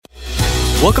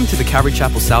Welcome to the Calvary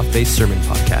Chapel South Bay Sermon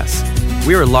Podcast.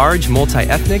 We are a large,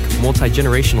 multi-ethnic,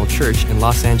 multi-generational church in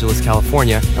Los Angeles,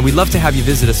 California, and we'd love to have you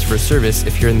visit us for a service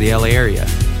if you're in the LA area.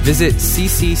 Visit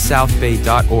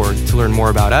ccsouthbay.org to learn more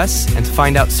about us and to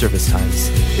find out service times.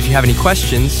 If you have any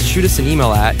questions, shoot us an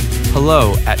email at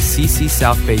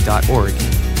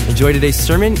hello@ccsouthbay.org. Enjoy today's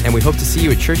sermon, and we hope to see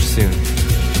you at church soon.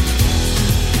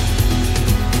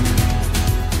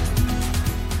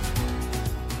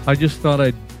 I just thought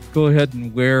I'd go ahead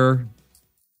and wear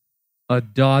a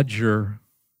Dodger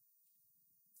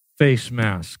face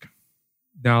mask.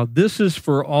 Now, this is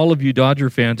for all of you Dodger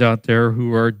fans out there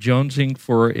who are jonesing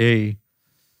for a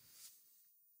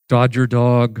Dodger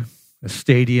dog, a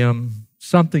stadium,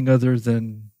 something other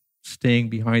than staying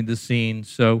behind the scenes.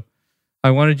 So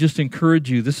I want to just encourage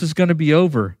you, this is going to be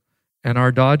over, and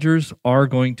our Dodgers are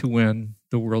going to win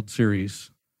the World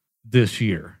Series this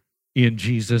year, in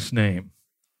Jesus' name.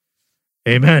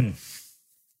 Amen.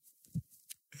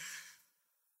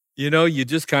 You know, you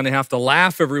just kind of have to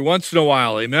laugh every once in a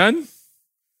while. Amen.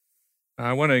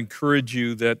 I want to encourage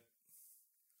you that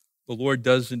the Lord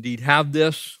does indeed have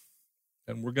this,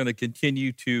 and we're going to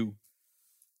continue to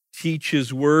teach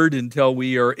His Word until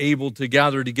we are able to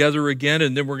gather together again,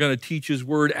 and then we're going to teach His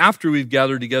Word after we've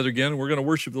gathered together again. We're going to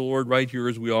worship the Lord right here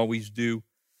as we always do. If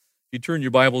you turn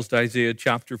your Bibles to Isaiah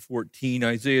chapter 14,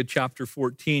 Isaiah chapter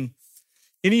 14.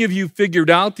 Any of you figured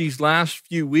out these last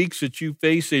few weeks that you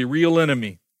face a real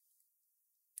enemy?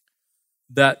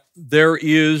 That there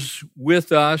is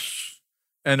with us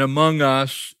and among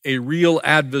us a real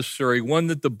adversary, one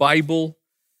that the Bible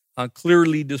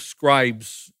clearly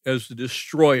describes as the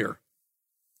destroyer,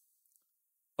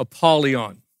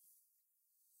 Apollyon,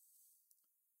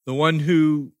 the one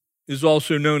who is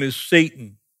also known as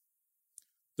Satan.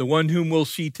 The one whom we'll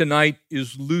see tonight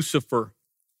is Lucifer.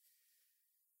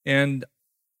 And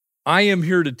I am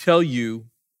here to tell you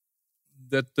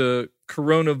that the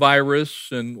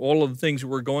coronavirus and all of the things that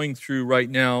we're going through right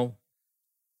now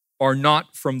are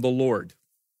not from the Lord.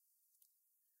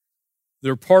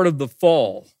 They're part of the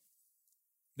fall.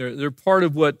 They're part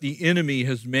of what the enemy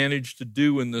has managed to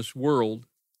do in this world.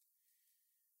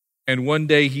 And one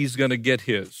day he's going to get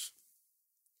his.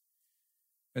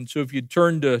 And so if you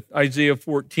turn to Isaiah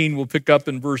 14, we'll pick up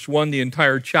in verse 1, the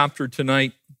entire chapter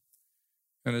tonight,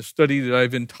 and a study that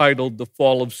I've entitled The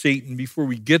Fall of Satan. Before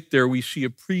we get there, we see a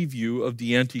preview of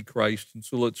the Antichrist. And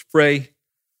so let's pray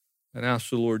and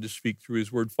ask the Lord to speak through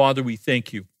His Word. Father, we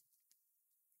thank You.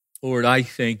 Lord, I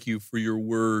thank You for Your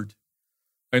Word.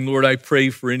 And Lord, I pray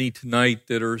for any tonight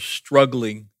that are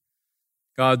struggling.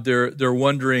 God, they're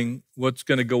wondering what's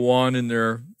going to go on in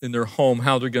their home,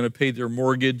 how they're going to pay their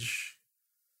mortgage.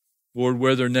 Lord,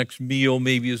 where their next meal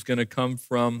maybe is going to come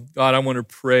from. God, I want to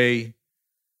pray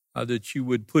that You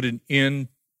would put an end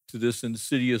to this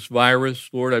insidious virus.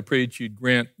 Lord, I pray that You'd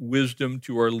grant wisdom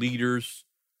to our leaders,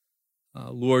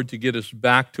 Lord, to get us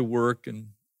back to work and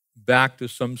back to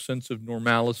some sense of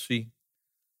normalcy.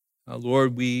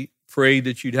 Lord, we pray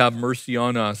that You'd have mercy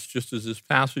on us, just as this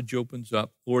passage opens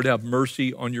up. Lord, have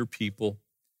mercy on Your people.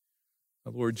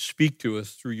 Lord, speak to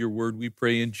us through Your Word, we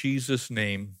pray in Jesus'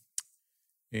 name.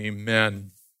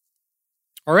 Amen.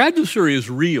 Our adversary is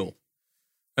real.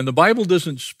 And the Bible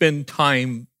doesn't spend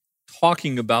time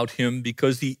talking about him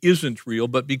because he isn't real,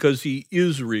 but because he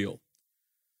is real.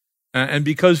 And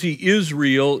because he is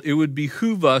real, it would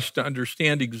behoove us to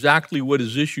understand exactly what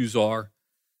his issues are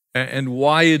and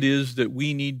why it is that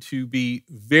we need to be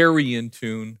very in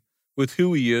tune with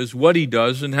who he is, what he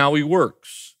does, and how he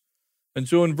works. And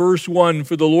so in verse 1,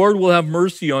 for the Lord will have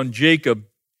mercy on Jacob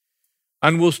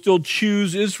and will still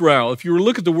choose Israel. If you were to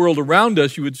look at the world around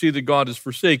us, you would see that God has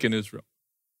forsaken Israel.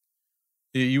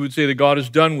 You would say that God is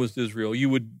done with Israel. You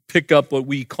would pick up what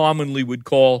we commonly would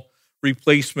call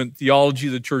replacement theology.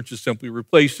 The church has simply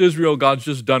replaced Israel. God's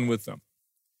just done with them.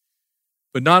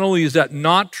 But not only is that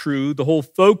not true, the whole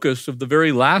focus of the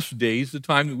very last days, the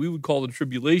time that we would call the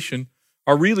tribulation,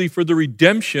 are really for the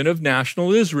redemption of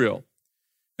national Israel.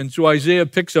 And so Isaiah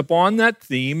picks up on that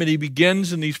theme, and he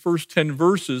begins in these first 10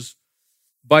 verses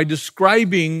by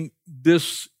describing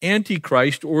this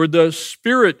Antichrist, or the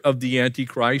spirit of the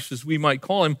Antichrist, as we might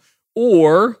call him,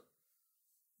 or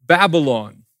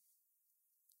Babylon.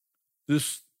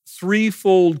 This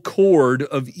threefold cord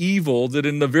of evil that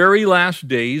in the very last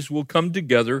days will come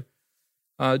together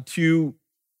to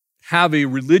have a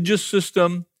religious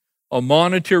system, a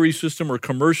monetary system or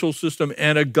commercial system,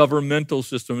 and a governmental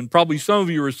system. And probably some of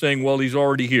you are saying, well, he's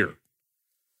already here.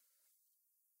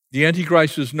 The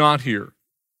Antichrist is not here,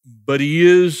 but he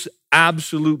is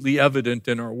absolutely evident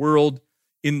in our world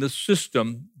in the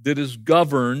system that is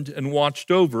governed and watched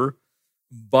over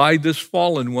by this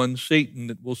fallen one, Satan,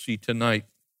 that we'll see tonight.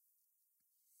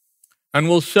 And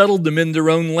will settle them in their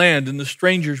own land, and the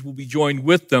strangers will be joined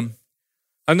with them.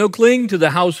 And they'll cling to the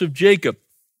house of Jacob.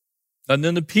 And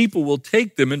then the people will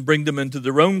take them and bring them into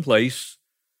their own place.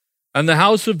 And the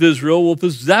house of Israel will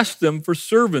possess them for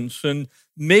servants and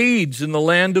maids in the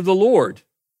land of the Lord.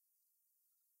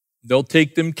 They'll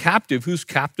take them captive, whose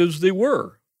captives they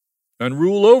were, and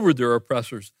rule over their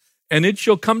oppressors. And it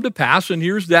shall come to pass, and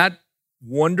here's that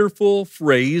wonderful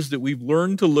phrase that we've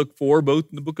learned to look for, both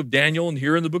in the book of Daniel and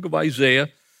here in the book of Isaiah,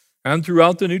 and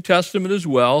throughout the New Testament as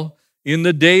well, in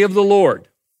the day of the Lord,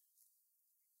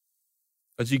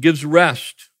 as he gives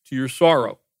rest to your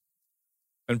sorrow,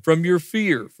 and from your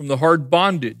fear, from the hard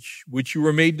bondage which you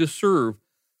were made to serve,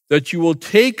 that you will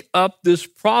take up this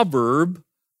proverb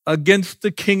against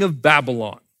the king of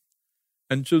Babylon.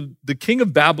 And so the king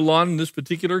of Babylon in this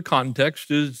particular context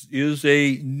is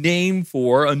a name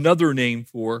for, another name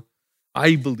for,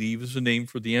 I believe, is a name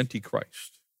for the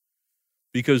Antichrist.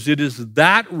 Because it is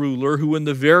that ruler who in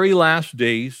the very last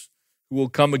days who will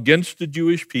come against the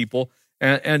Jewish people.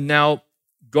 And now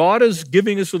God is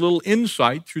giving us a little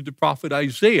insight through the prophet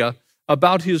Isaiah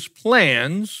about his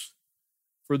plans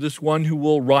for this one who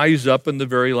will rise up in the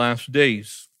very last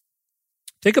days.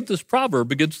 Take up this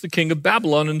proverb against the king of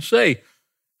Babylon and say,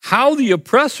 how the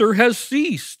oppressor has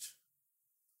ceased.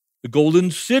 The golden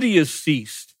city has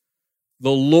ceased. The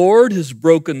Lord has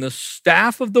broken the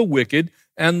staff of the wicked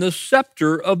and the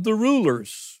scepter of the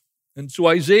rulers. And so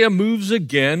Isaiah moves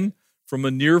again from a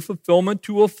near fulfillment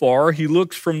to a far. He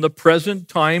looks from the present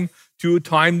time to a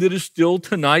time that is still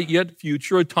tonight yet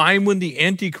future, a time when the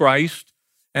Antichrist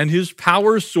and his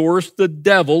power source, the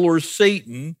devil or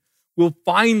Satan, will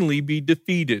finally be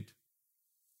defeated.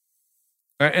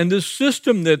 And this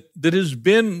system that has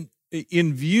been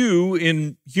in view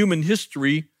in human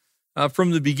history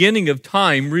from the beginning of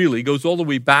time really goes all the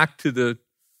way back to the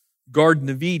Garden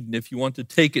of Eden, if you want to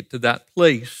take it to that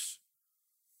place.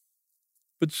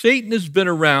 But Satan has been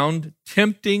around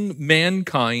tempting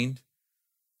mankind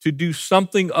to do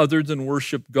something other than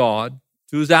worship God.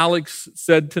 So as Alex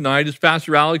said tonight, as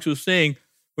Pastor Alex was saying,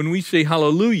 when we say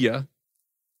hallelujah,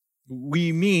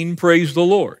 we mean praise the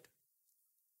Lord.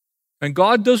 And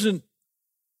God doesn't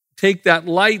take that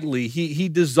lightly. He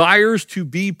desires to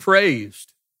be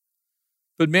praised.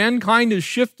 But mankind has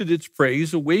shifted its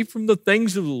praise away from the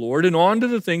things of the Lord and onto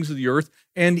the things of the earth,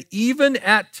 and even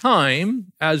at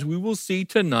time, as we will see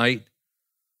tonight,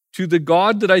 to the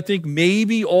God that I think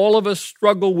maybe all of us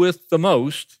struggle with the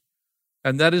most,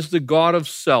 and that is the God of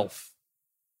self.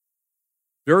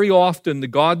 Very often, the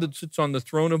God that sits on the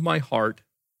throne of my heart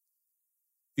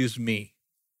is me.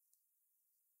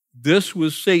 This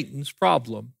was Satan's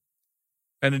problem,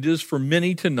 and it is for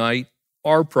many tonight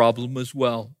our problem as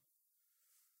well.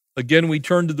 Again, we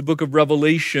turn to the book of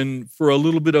Revelation for a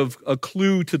little bit of a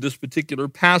clue to this particular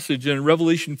passage. And in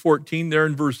Revelation 14, there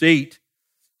in verse 8,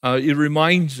 it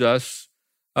reminds us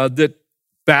that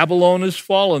Babylon has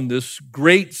fallen, this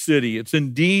great city. It's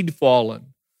indeed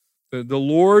fallen. The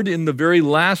Lord in the very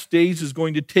last days is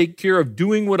going to take care of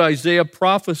doing what Isaiah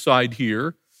prophesied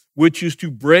here, which is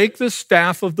to break the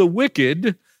staff of the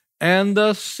wicked and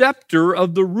the scepter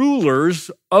of the rulers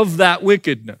of that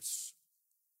wickedness.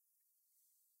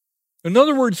 In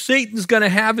other words, Satan's going to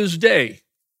have his day.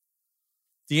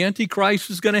 The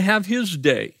Antichrist is going to have his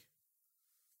day.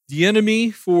 The enemy,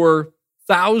 for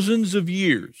thousands of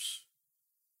years,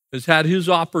 has had his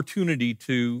opportunity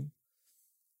to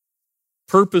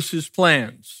purpose his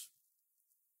plans,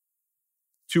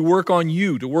 to work on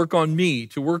you, to work on me,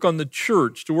 to work on the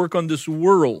church, to work on this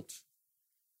world.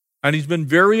 And he's been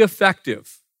very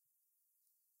effective.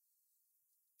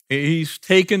 He's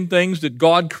taken things that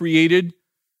God created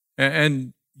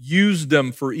and used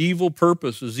them for evil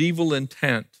purposes, evil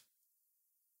intent.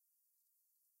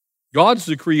 God's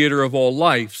the creator of all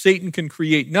life. Satan can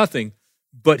create nothing,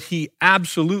 but he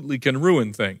absolutely can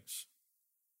ruin things.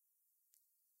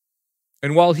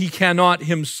 And while he cannot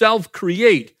himself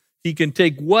create, he can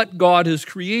take what God has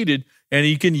created and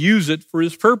he can use it for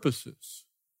his purposes.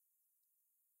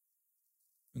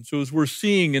 And so as we're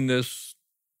seeing in this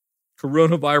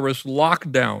coronavirus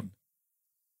lockdown,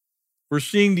 we're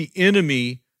seeing the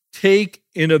enemy take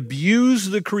and abuse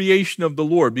the creation of the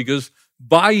Lord, because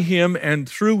by him and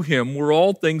through him were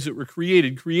all things that were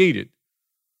created.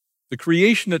 The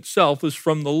creation itself is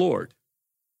from the Lord.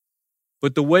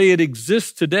 But the way it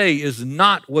exists today is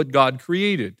not what God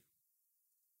created.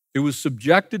 It was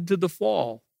subjected to the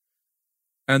fall.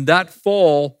 And that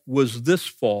fall was this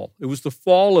fall. It was the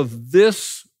fall of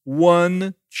this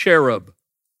one cherub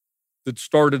that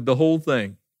started the whole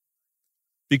thing.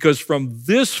 because from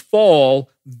this fall,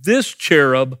 this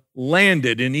cherub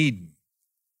landed in Eden.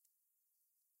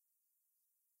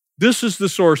 This is the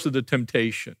source of the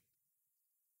temptation.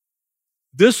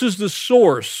 This is the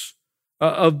source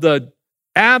of the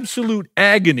absolute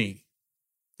agony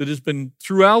that has been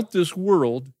throughout this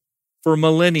world for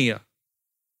millennia.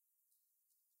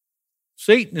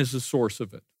 Satan is the source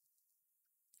of it.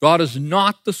 God is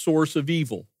not the source of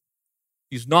evil.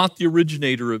 He's not the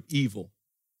originator of evil.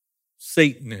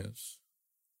 Satan is.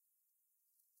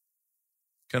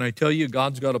 Can I tell you,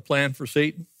 God's got a plan for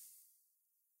Satan?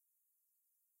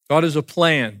 God has a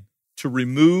plan to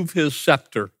remove his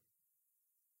scepter,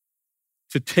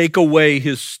 to take away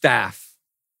his staff,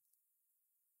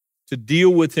 to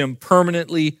deal with him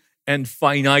permanently and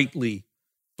finitely.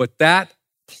 But that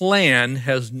plan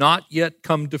has not yet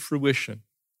come to fruition.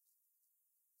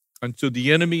 And so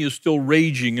the enemy is still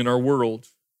raging in our world.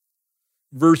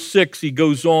 Verse 6, he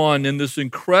goes on in this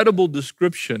incredible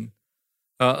description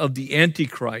of the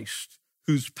Antichrist,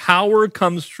 whose power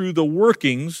comes through the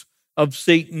workings of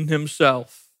Satan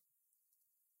himself.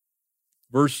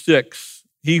 Verse 6,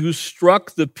 he who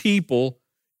struck the people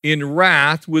in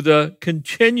wrath with a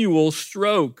continual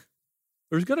stroke.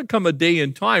 There's going to come a day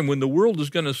and time when the world is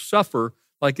going to suffer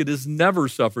like it has never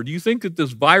suffered. Do you think that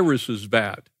this virus is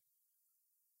bad?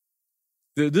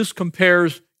 This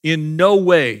compares in no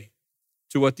way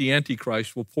to what the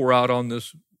Antichrist will pour out on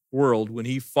this world when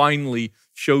he finally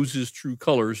shows his true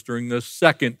colors during the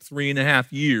second 3.5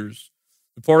 years,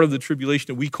 the part of the tribulation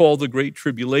that we call the Great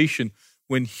Tribulation,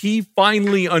 when he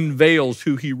finally unveils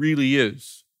who he really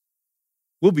is.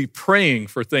 We'll be praying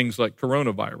for things like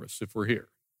coronavirus if we're here,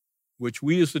 which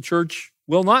we as the church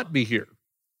will not be here.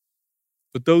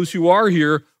 But those who are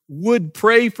here would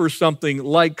pray for something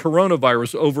like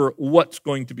coronavirus over what's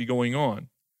going to be going on.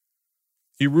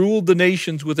 He ruled the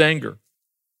nations with anger,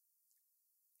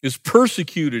 is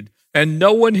persecuted, and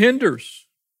no one hinders.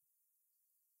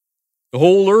 The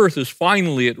whole earth is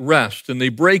finally at rest, and they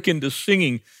break into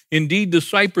singing. Indeed, the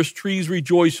cypress trees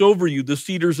rejoice over you, the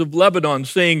cedars of Lebanon,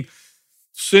 saying,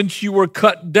 since you were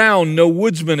cut down, no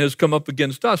woodsman has come up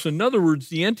against us. In other words,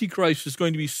 the Antichrist is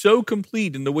going to be so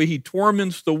complete in the way he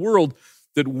torments the world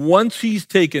that once he's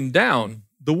taken down,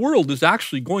 the world is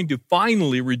actually going to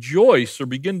finally rejoice or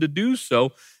begin to do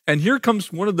so. And here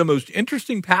comes one of the most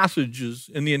interesting passages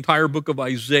in the entire book of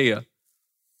Isaiah.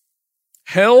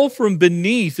 Hell from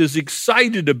beneath is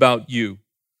excited about you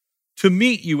to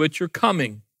meet you at your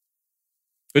coming.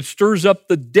 It stirs up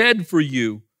the dead for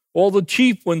you. All the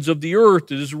chief ones of the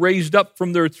earth, it is raised up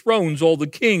from their thrones, all the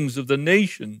kings of the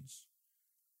nations.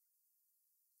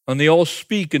 And they all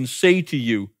speak and say to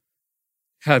you,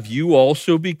 have you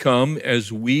also become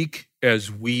as weak as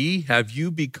we? Have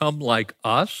you become like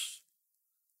us?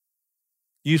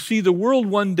 You see, the world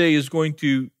one day is going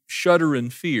to shudder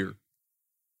in fear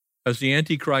as the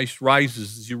Antichrist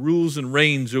rises, as he rules and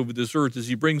reigns over this earth, as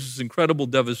he brings this incredible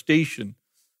devastation,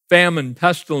 famine,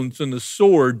 pestilence, and the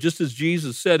sword, just as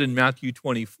Jesus said in Matthew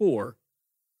 24.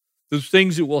 Those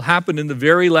things that will happen in the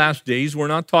very last days. We're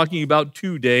not talking about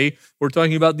today. We're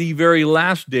talking about the very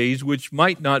last days, which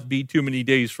might not be too many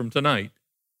days from tonight.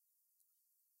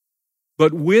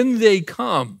 But when they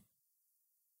come,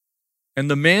 and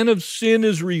the man of sin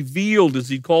is revealed, as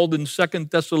he called in 2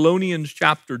 Thessalonians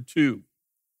chapter 2,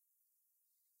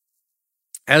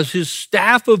 as his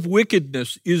staff of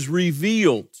wickedness is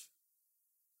revealed,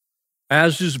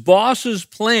 as his boss's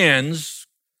plans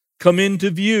come into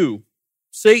view,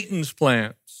 Satan's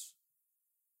plans,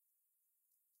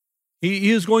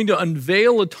 he is going to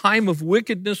unveil a time of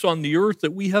wickedness on the earth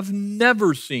that we have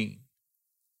never seen.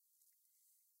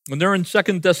 And they're in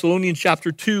 2 Thessalonians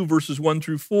chapter 2, verses 1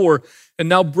 through 4. And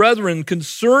now, brethren,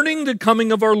 concerning the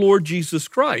coming of our Lord Jesus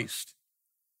Christ.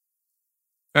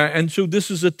 And so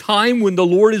this is a time when the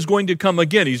Lord is going to come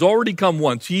again. He's already come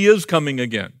once. He is coming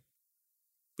again.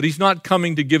 But he's not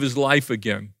coming to give his life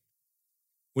again.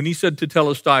 When he said to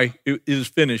Telestai, it is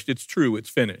finished, it's true, it's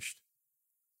finished.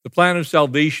 The plan of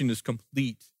salvation is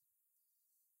complete.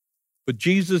 But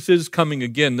Jesus is coming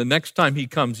again. The next time he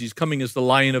comes, he's coming as the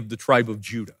Lion of the tribe of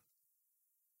Judah.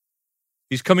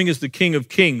 He's coming as the King of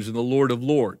kings and the Lord of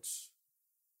lords.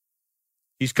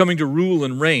 He's coming to rule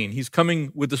and reign. He's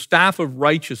coming with the staff of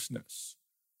righteousness.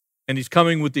 And he's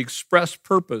coming with the express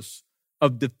purpose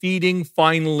of defeating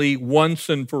finally, once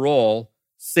and for all,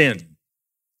 sin.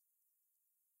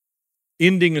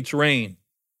 Ending its reign.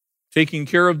 Taking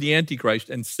care of the Antichrist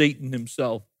and Satan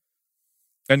himself.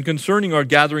 And concerning our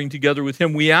gathering together with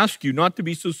him, we ask you not to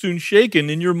be so soon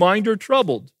shaken in your mind or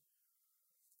troubled,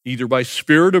 either by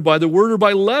spirit or by the word or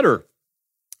by letter,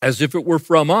 as if it were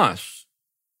from us,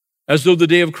 as though the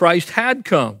day of Christ had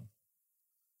come.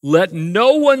 Let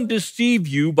no one deceive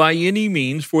you by any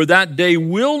means, for that day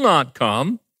will not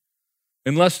come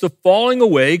unless the falling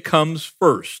away comes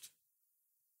first.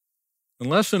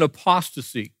 Unless an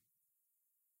apostasy,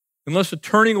 unless a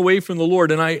turning away from the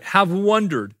Lord. And I have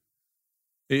wondered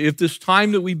if this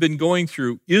time that we've been going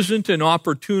through isn't an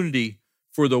opportunity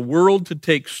for the world to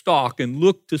take stock and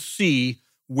look to see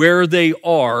where they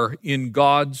are in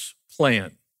God's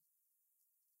plan.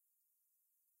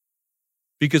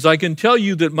 Because I can tell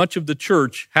you that much of the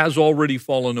church has already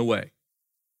fallen away.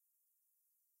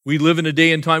 We live in a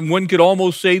day and time, one could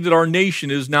almost say that our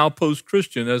nation is now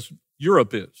post-Christian, as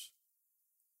Europe is.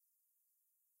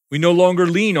 We no longer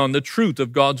lean on the truth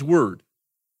of God's word.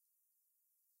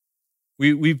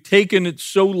 We've taken it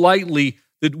so lightly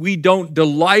that we don't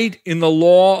delight in the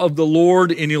law of the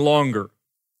Lord any longer.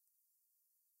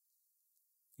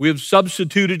 We have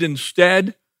substituted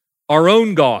instead our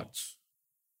own gods.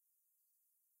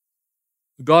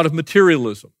 The God of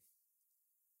materialism,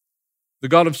 the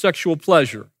God of sexual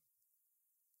pleasure,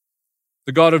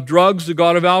 the God of drugs, the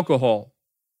God of alcohol,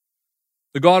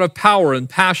 the God of power and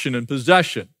passion and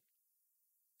possession,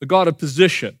 the God of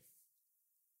position.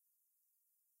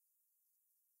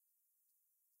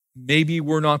 Maybe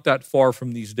we're not that far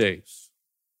from these days.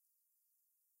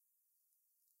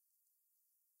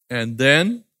 And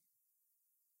then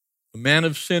the man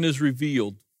of sin is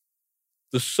revealed,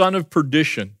 the son of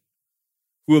perdition,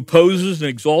 who opposes and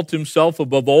exalts himself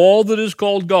above all that is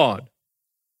called God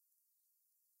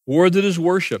or that is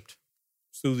worshipped,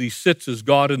 so that he sits as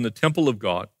God in the temple of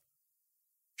God,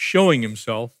 showing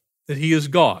himself that he is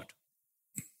God.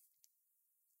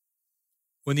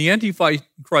 When the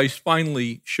Antichrist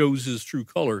finally shows his true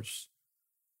colors,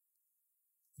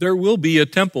 there will be a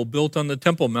temple built on the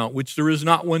Temple Mount, which there is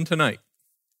not one tonight.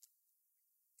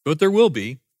 But there will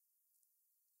be.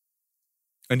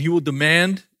 And he will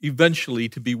demand eventually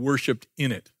to be worshiped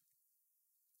in it.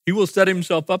 He will set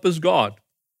himself up as God.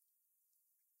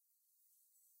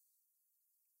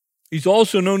 He's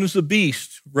also known as the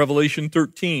beast, Revelation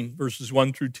 13, verses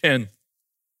 1 through 10.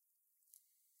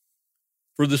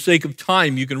 For the sake of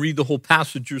time, you can read the whole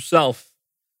passage yourself.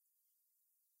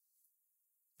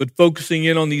 But focusing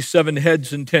in on these 7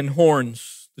 heads and 10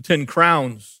 horns, the 10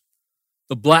 crowns,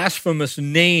 the blasphemous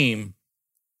name,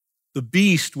 the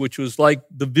beast, which was like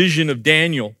the vision of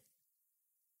Daniel,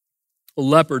 a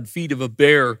leopard, feet of a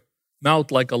bear,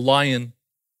 mouth like a lion.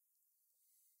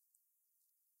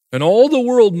 And all the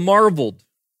world marveled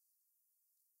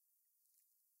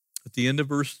at the end of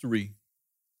verse 3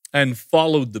 and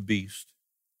followed the beast,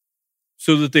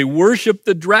 so that they worshiped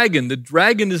the dragon. The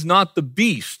dragon is not the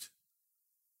beast.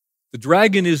 The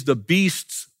dragon is the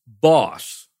beast's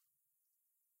boss.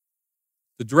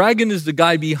 The dragon is the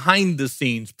guy behind the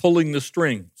scenes pulling the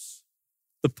strings,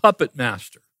 the puppet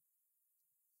master,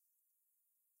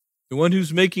 the one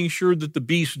who's making sure that the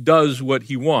beast does what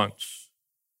he wants,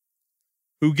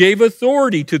 who gave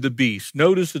authority to the beast.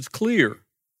 Notice it's clear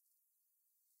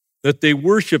that they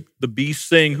worshiped the beast,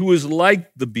 saying, "Who is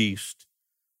like the beast?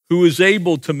 Who is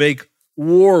able to make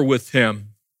war with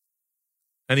him?"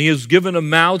 And he has given a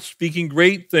mouth speaking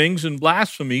great things and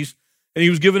blasphemies, and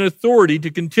he was given authority to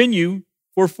continue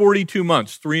for 42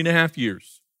 months, 3.5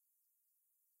 years.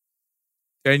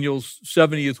 Daniel's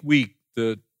 70th week,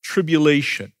 the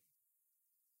tribulation,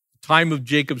 the time of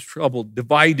Jacob's trouble,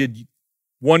 divided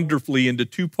wonderfully into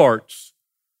 2 parts.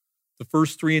 The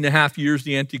first 3.5 years,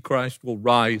 the Antichrist will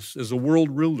rise as a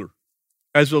world ruler,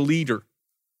 as a leader.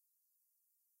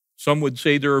 Some would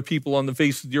say there are people on the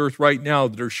face of the earth right now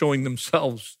that are showing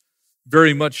themselves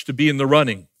very much to be in the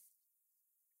running.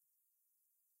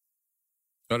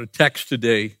 Got a text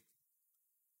today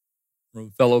from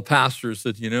a fellow pastor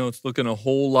said, it's looking a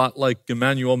whole lot like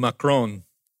Emmanuel Macron,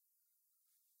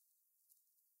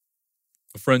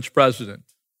 the French president.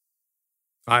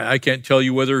 I can't tell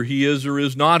you whether he is or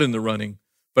is not in the running,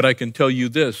 but I can tell you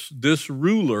this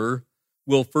ruler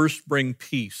will first bring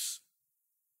peace.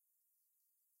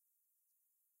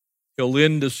 He'll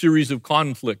end a series of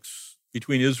conflicts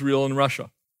between Israel and Russia.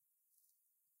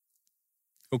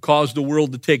 He'll cause the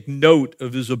world to take note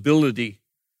of his ability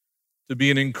to be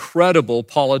an incredible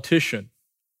politician.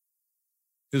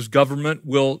 His government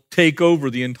will take over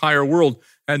the entire world,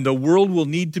 and the world will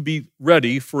need to be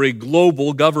ready for a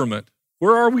global government.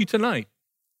 Where are we tonight?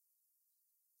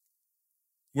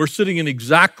 We're sitting in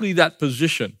exactly that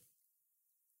position,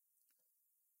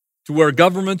 to where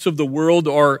governments of the world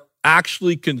are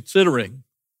actually considering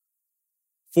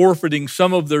forfeiting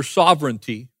some of their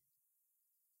sovereignty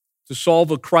to solve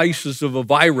a crisis of a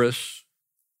virus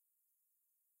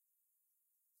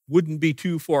wouldn't be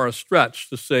too far a stretch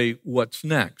to say, what's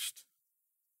next?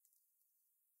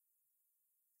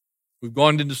 We've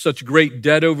gone into such great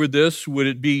debt over this. Would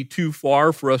it be too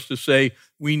far for us to say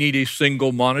we need a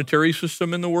single monetary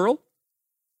system in the world?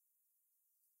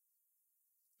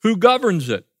 Who governs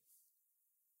it?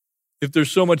 If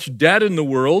there's so much debt in the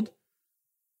world,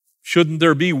 shouldn't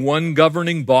there be one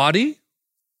governing body?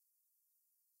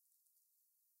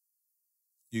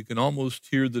 You can almost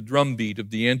hear the drumbeat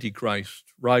of the Antichrist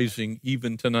rising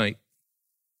even tonight.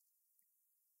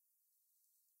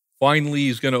 Finally,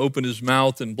 he's going to open his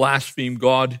mouth and blaspheme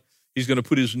God. He's going to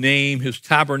put his name, his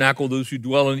tabernacle, those who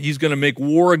dwell in. He's going to make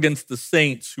war against the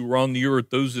saints who are on the earth,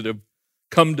 those that have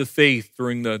come to faith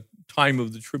during the time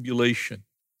of the tribulation.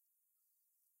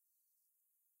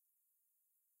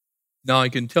 Now, I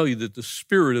can tell you that the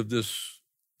spirit of this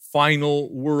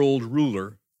final world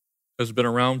ruler has been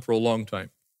around for a long time.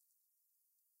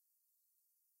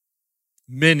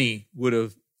 Many would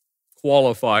have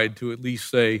qualified to at least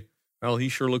say, well, he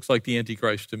sure looks like the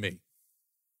Antichrist to me.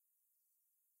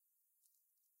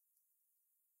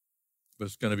 But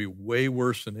it's going to be way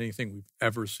worse than anything we've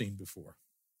ever seen before.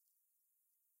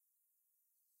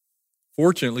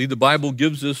 Fortunately, the Bible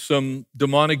gives us some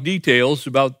demonic details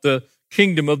about the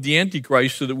kingdom of the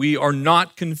Antichrist so that we are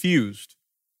not confused.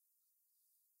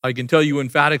 I can tell you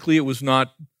emphatically it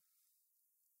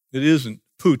isn't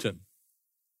Putin.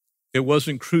 It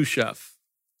wasn't Khrushchev.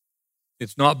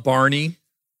 It's not Barney.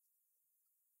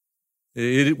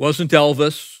 It wasn't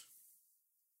Elvis.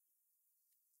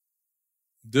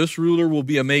 This ruler will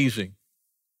be amazing.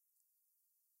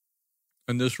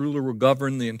 And this ruler will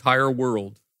govern the entire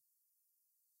world.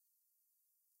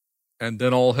 And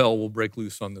then all hell will break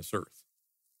loose on this earth.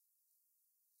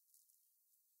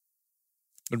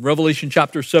 In Revelation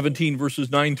chapter 17, verses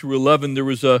 9 through 11, there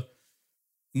was a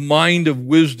mind of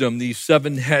wisdom, these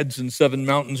 7 heads and 7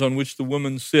 mountains on which the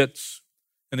woman sits.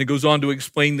 And it goes on to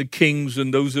explain the kings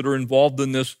and those that are involved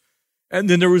in this. And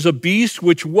then there was a beast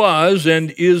which was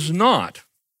and is not,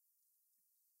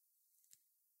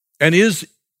 and is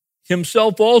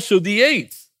himself also the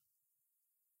 8th,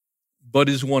 but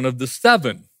is one of the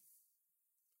 7.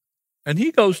 And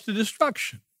he goes to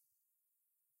destruction.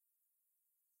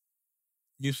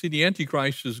 You see, the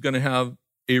Antichrist is going to have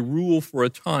a rule for a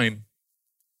time.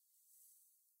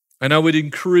 And I would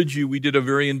encourage you, we did a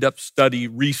very in-depth study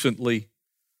recently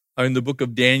in the book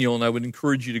of Daniel, and I would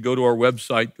encourage you to go to our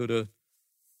website, go to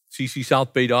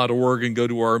ccsouthbay.org and go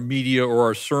to our media or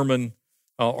our sermon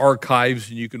archives,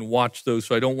 and you can watch those.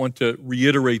 So I don't want to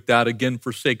reiterate that again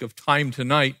for sake of time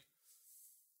tonight.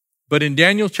 But in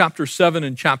Daniel chapter 7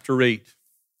 and chapter 8,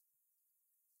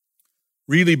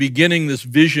 really beginning this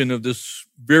vision of this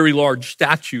very large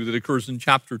statue that occurs in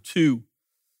chapter 2,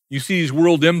 you see these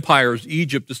world empires,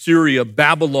 Egypt, Assyria,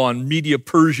 Babylon, Media,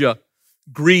 Persia,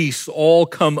 Greece, all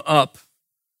come up.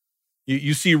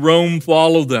 You see Rome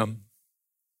follow them.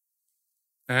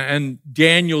 And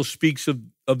Daniel speaks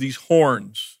of these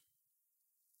horns.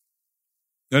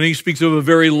 Then he speaks of a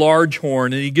very large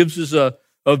horn, and he gives us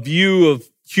a view of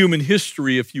human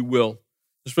history, if you will,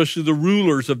 especially the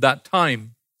rulers of that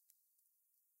time.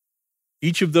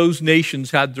 Each of those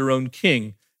nations had their own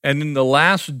king, and in the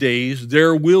last days,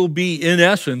 there will be, in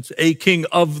essence, a king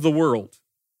of the world.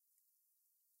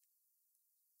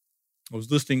 I was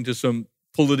listening to some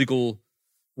political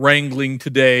wrangling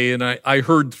today, and I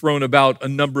heard thrown about a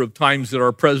number of times that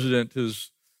our president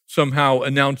has somehow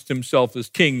announced himself as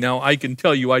king. Now, I can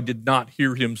tell you I did not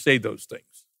hear him say those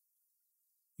things,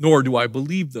 nor do I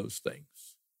believe those things.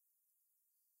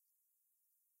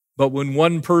 But when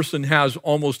one person has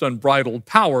almost unbridled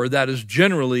power, that is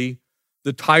generally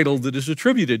the title that is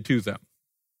attributed to them.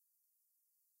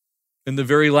 In the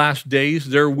very last days,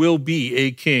 there will be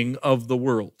a king of the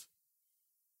world.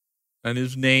 And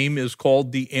his name is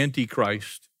called the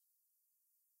Antichrist.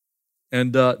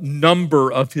 And the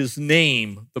number of his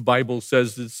name, the Bible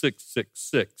says, is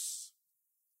 666.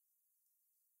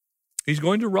 He's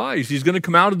going to rise. He's going to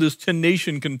come out of this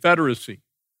 10-nation confederacy.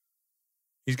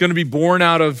 He's going to be born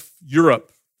out of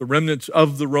Europe, the remnants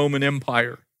of the Roman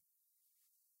Empire.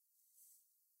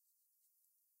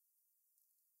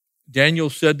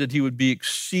 Daniel said that he would be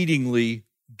exceedingly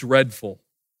dreadful.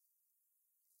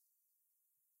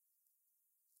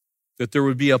 That there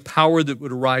would be a power that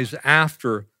would arise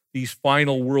after these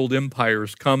final world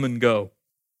empires come and go.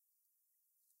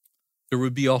 There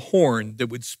would be a horn that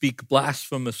would speak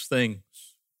blasphemous things.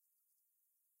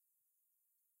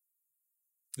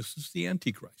 This is the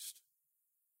Antichrist.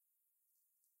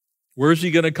 Where is he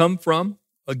going to come from?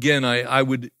 Again, I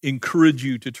would encourage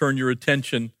you to turn your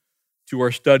attention to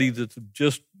our study that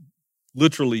just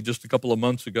literally just a couple of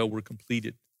months ago were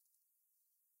completed.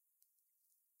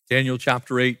 Daniel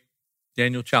chapter 8,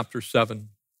 Daniel chapter 7.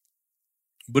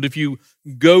 But if you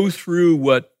go through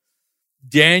what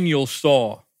Daniel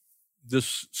saw,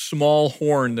 this small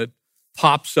horn that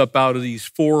pops up out of these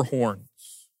four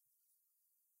horns,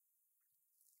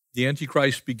 the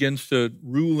Antichrist begins to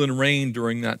rule and reign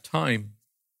during that time.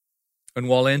 And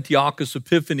while Antiochus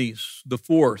Epiphanes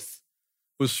IV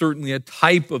was certainly a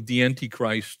type of the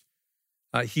Antichrist,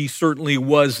 he certainly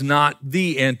was not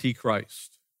the Antichrist,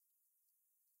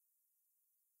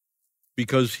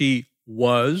 because he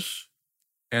was,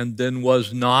 and then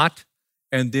was not,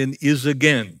 and then is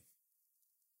again.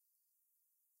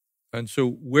 And so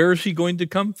where is he going to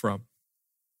come from?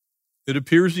 It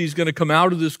appears he's going to come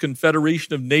out of this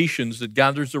confederation of nations that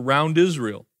gathers around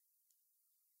Israel.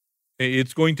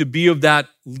 It's going to be of that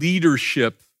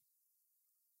leadership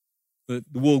that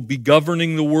will be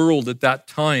governing the world at that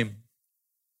time.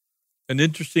 And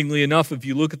interestingly enough, if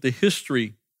you look at the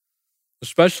history,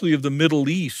 especially of the Middle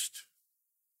East,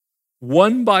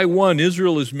 one by one,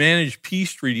 Israel has managed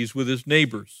peace treaties with its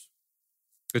neighbors.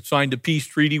 It signed a peace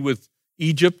treaty with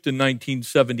Egypt in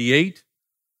 1978.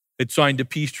 It signed a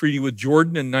peace treaty with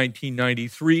Jordan in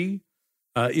 1993.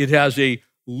 It has a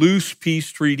loose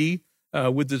peace treaty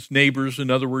with its neighbors,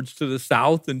 in other words, to the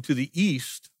south and to the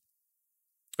east.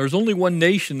 There's only one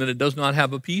nation that it does not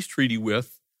have a peace treaty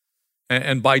with,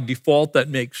 and by default that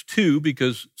makes two,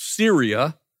 because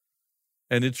Syria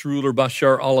and its ruler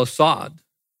Bashar al-Assad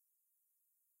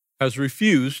has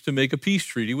refused to make a peace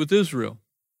treaty with Israel.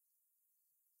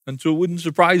 And so it wouldn't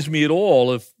surprise me at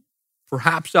all if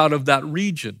perhaps out of that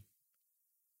region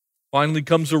finally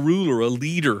comes a ruler, a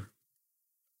leader,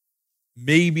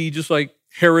 maybe just like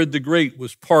Herod the Great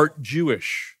was part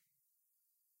Jewish.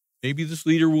 Maybe this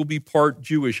leader will be part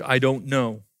Jewish. I don't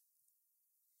know.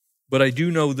 But I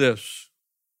do know this.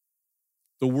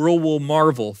 The world will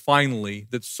marvel finally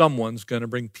that someone's going to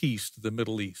bring peace to the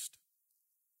Middle East.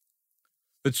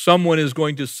 That someone is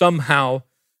going to somehow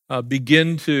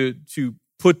begin to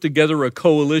put together a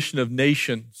coalition of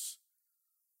nations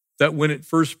that when it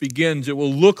first begins, it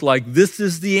will look like this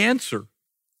is the answer.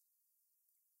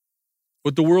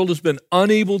 What the world has been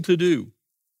unable to do,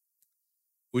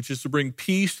 which is to bring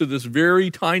peace to this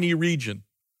very tiny region.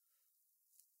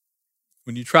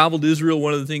 When you travel to Israel,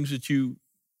 one of the things that you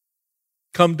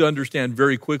come to understand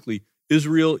very quickly,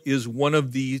 Israel is one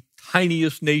of the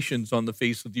tiniest nations on the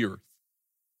face of the earth.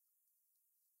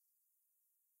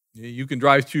 You can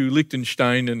drive through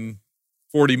Liechtenstein in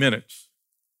 40 minutes.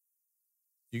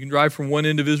 You can drive from one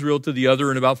end of Israel to the other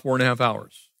in about 4.5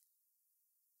 hours.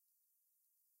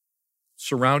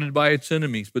 Surrounded by its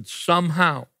enemies, but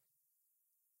somehow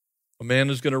a man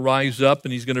is going to rise up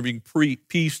and he's going to bring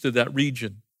peace to that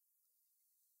region.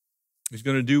 He's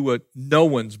going to do what no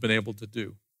one's been able to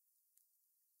do.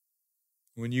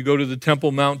 When you go to the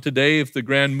Temple Mount today, if the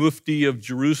Grand Mufti of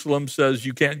Jerusalem says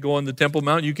you can't go on the Temple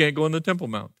Mount, you can't go on the Temple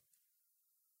Mount.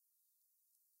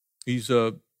 He's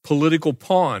a political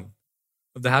pawn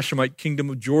of the Hashemite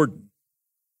kingdom of Jordan.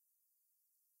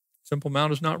 Temple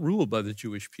Mount is not ruled by the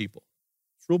Jewish people.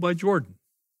 It's ruled by Jordan.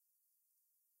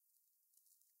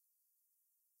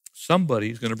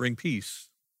 Somebody's going to bring peace.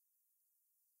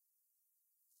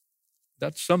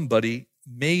 That somebody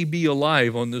may be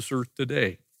alive on this earth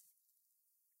today.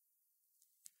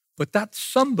 But that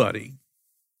somebody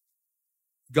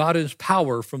got his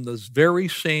power from this very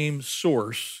same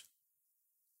source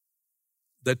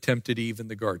that tempted Eve in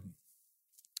the garden.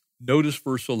 Notice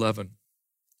verse 11.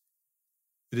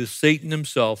 It is Satan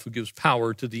himself who gives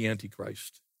power to the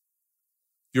Antichrist.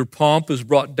 Your pomp is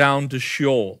brought down to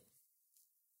Sheol.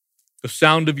 The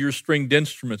sound of your stringed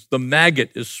instruments, the maggot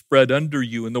is spread under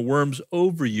you and the worms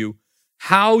over you.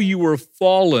 How you are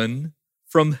fallen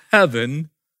from heaven,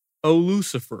 O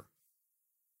Lucifer,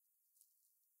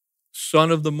 son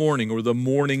of the morning, or the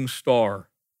morning star.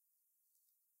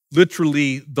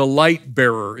 Literally, the light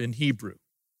bearer in Hebrew.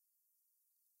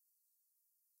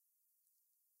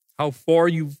 How far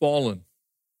you've fallen.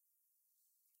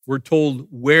 We're told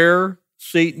where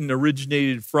Satan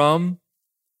originated from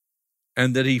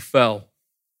and that he fell.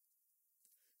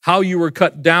 How you were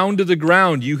cut down to the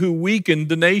ground, you who weakened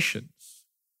the nations.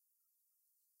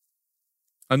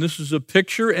 And this is a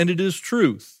picture, and it is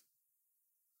truth.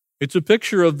 It's a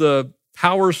picture of the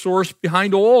power source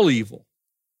behind all evil.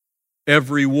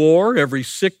 Every war, every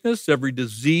sickness, every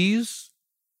disease,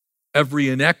 every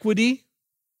inequity,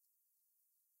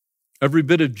 every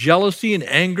bit of jealousy and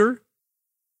anger,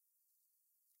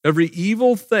 every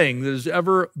evil thing that has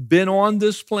ever been on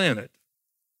this planet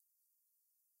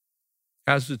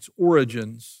has its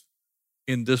origins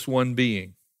in this one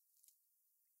being.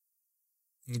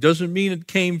 It doesn't mean it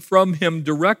came from him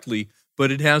directly, but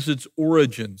it has its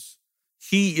origins.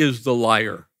 He is the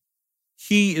liar.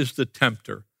 He is the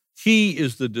tempter. He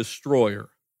is the destroyer.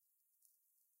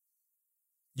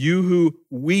 You who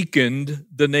weakened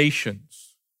the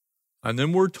nations. And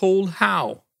then we're told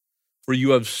how. For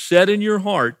you have said in your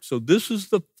heart, so this is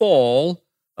the fall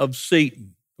of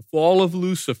Satan, the fall of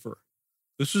Lucifer.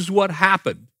 This is what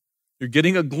happened. You're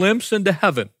getting a glimpse into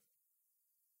heaven.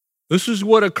 This is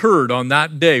what occurred on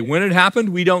that day. When it happened,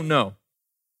 we don't know.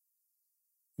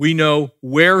 We know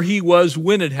where he was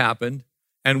when it happened,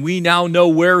 and we now know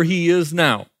where he is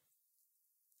now,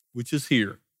 which is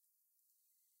here.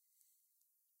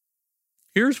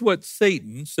 Here's what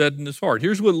Satan said in his heart.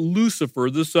 Here's what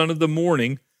Lucifer, the son of the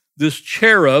morning, this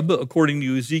cherub, according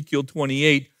to Ezekiel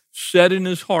 28, said in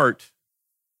his heart,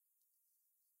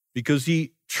 because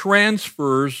he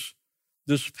transfers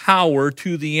this power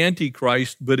to the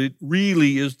Antichrist, but it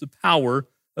really is the power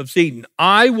of Satan.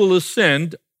 I will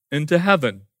ascend into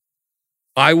heaven.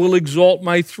 I will exalt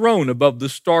my throne above the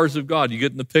stars of God. You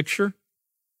getting the picture?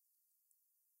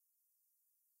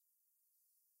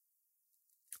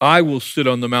 I will sit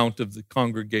on the mount of the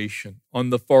congregation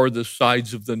on the farthest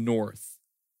sides of the north.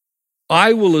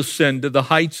 I will ascend to the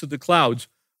heights of the clouds.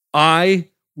 I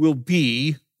will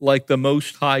be like the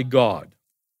Most High God.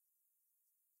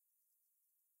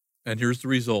 And here's the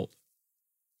result.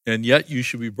 And yet you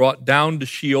should be brought down to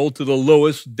Sheol, to the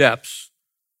lowest depths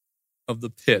of the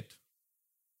pit.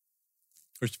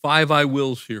 There's 5 I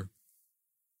wills here.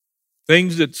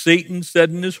 Things that Satan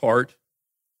said in his heart.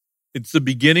 It's the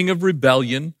beginning of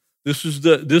rebellion. This is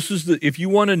the if you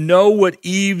want to know what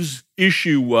Eve's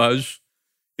issue was,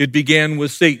 it began with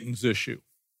Satan's issue.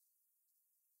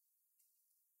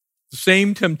 The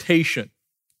same temptation.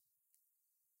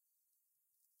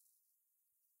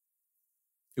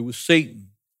 It was Satan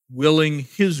willing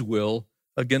his will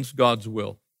against God's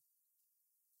will.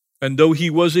 And though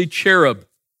he was a cherub,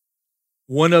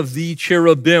 one of the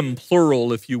cherubim,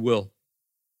 plural, if you will,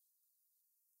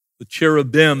 the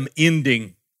cherubim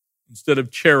ending instead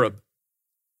of cherub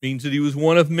means that he was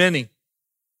one of many.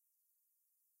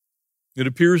 It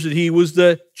appears that he was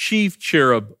the chief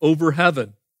cherub over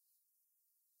heaven.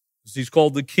 He's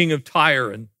called the king of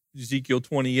Tyre in Ezekiel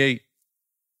 28.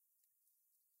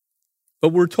 But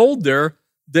we're told there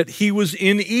that he was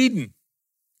in Eden,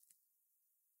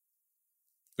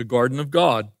 the garden of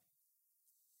God.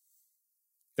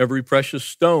 Every precious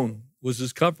stone was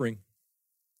his covering.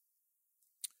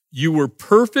 You were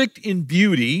perfect in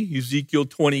beauty, Ezekiel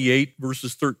 28,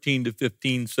 verses 13 to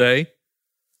 15 say.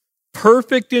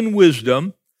 Perfect in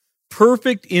wisdom,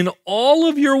 perfect in all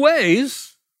of your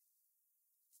ways,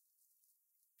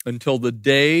 until the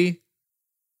day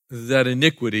that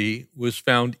iniquity was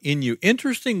found in you.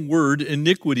 Interesting word,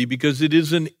 iniquity, because it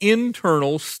is an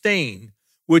internal stain,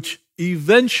 which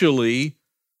eventually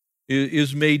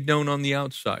is made known on the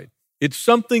outside. It's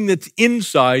something that's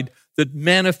inside that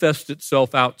manifests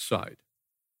itself outside.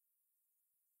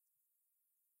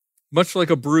 Much like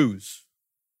a bruise.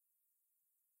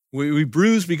 We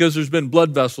bruise because there's been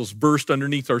blood vessels burst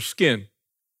underneath our skin.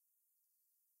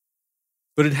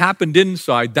 But it happened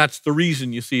inside. That's the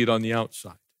reason you see it on the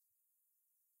outside.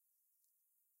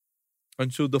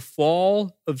 And so the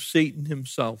fall of Satan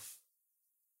himself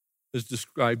is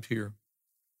described here.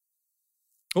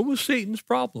 What was Satan's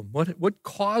problem? What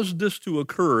caused this to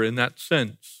occur in that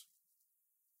sense?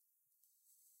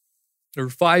 There are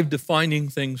 5 defining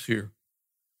things here.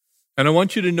 And I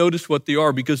want you to notice what they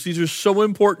are, because these are so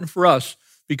important for us,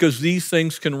 because these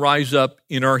things can rise up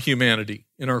in our humanity,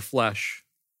 in our flesh.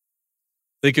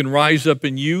 They can rise up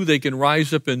in you. They can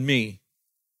rise up in me.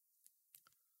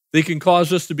 They can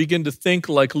cause us to begin to think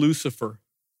like Lucifer,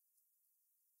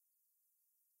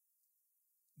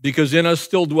 because in us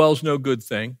still dwells no good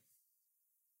thing.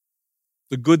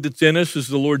 The good that's in us is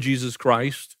the Lord Jesus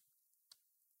Christ.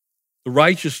 The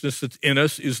righteousness that's in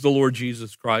us is the Lord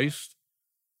Jesus Christ.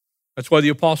 That's why the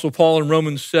Apostle Paul in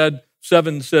Romans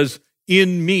 7 says,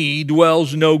 in me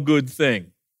dwells no good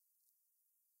thing.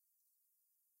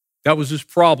 That was his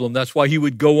problem. That's why he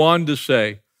would go on to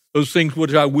say, those things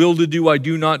which I will to do, I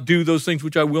do not do. Those things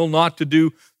which I will not to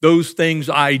do, those things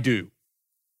I do.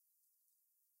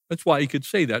 That's why he could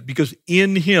say that, because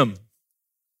in him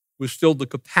was still the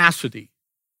capacity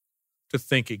to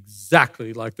think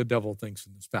exactly like the devil thinks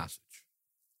in this passage.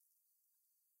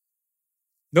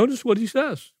 Notice what he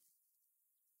says.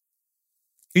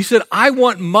 He said, I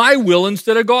want my will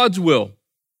instead of God's will.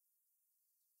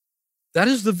 That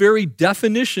is the very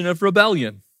definition of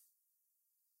rebellion.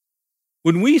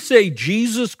 When we say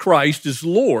Jesus Christ is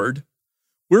Lord,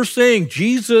 we're saying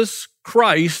Jesus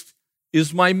Christ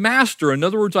is my master. In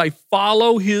other words, I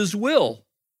follow his will.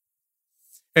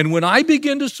 And when I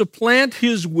begin to supplant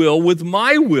his will with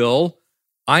my will,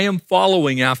 I am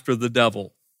following after the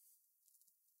devil.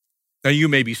 Now you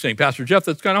may be saying, Pastor Jeff,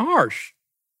 that's kind of harsh.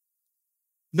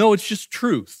 No, it's just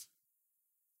truth.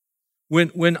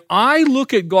 When I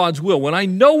look at God's will, when I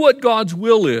know what God's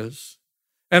will is,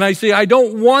 and I say, I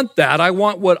don't want that, I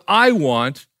want what I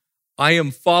want, I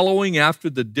am following after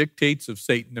the dictates of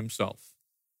Satan himself.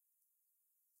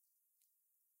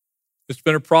 It's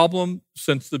been a problem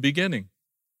since the beginning.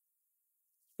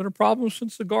 It's been a problem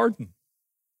since the garden.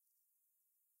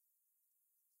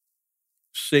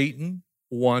 Satan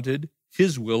wanted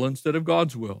his will instead of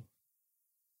God's will.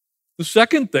 The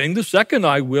second thing, the second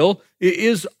I will,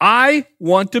 is I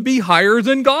want to be higher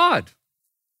than God.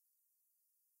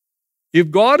 If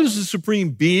God is the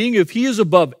supreme being, if he is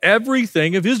above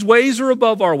everything, if his ways are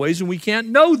above our ways and we can't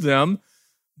know them,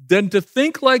 then to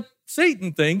think like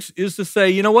Satan thinks is to say,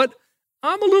 you know what,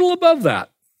 I'm a little above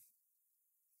that.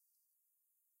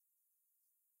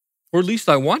 Or at least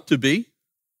I want to be.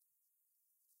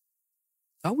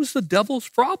 That was the devil's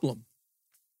problem.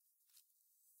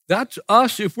 That's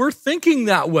us if we're thinking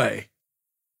that way.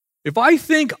 If I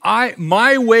think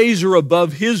my ways are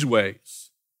above his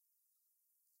ways,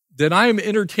 then I am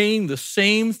entertaining the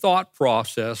same thought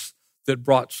process that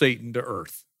brought Satan to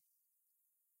earth.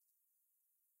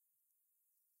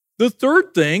 The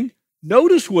third thing,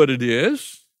 notice what it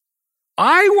is.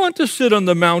 I want to sit on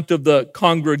the mount of the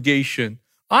congregation.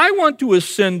 I want to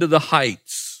ascend to the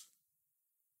heights.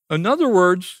 In other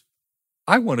words,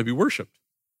 I want to be worshiped.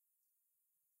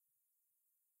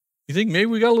 You think maybe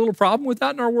we got a little problem with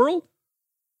that in our world?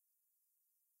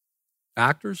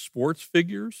 Actors, sports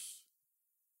figures,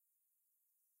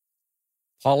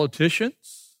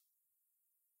 politicians,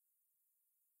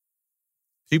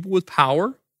 people with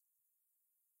power.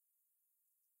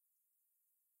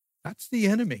 That's the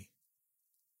enemy.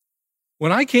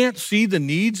 When I can't see the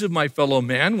needs of my fellow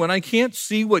man, when I can't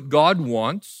see what God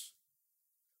wants,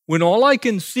 when all I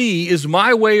can see is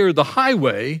my way or the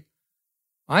highway,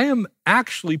 I am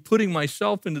actually putting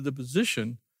myself into the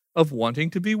position of wanting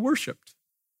to be worshiped.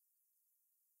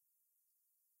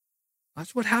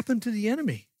 That's what happened to the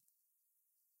enemy.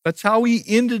 That's how he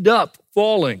ended up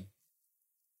falling.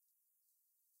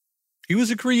 He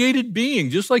was a created being,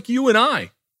 just like you and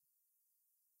I.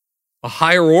 A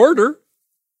higher order,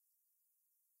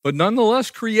 but nonetheless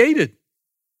created.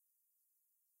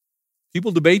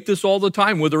 People debate this all the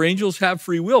time, whether angels have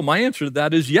free will. My answer to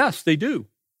that is yes, they do.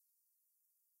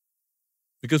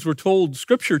 Because we're told,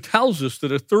 Scripture tells us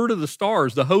that a third of the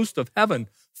stars, the host of heaven,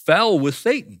 fell with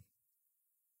Satan.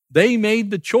 They made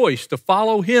the choice to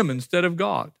follow him instead of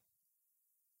God.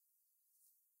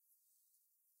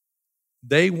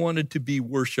 They wanted to be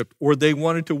worshiped, or they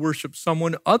wanted to worship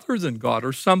someone other than God,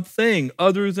 or something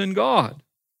other than God.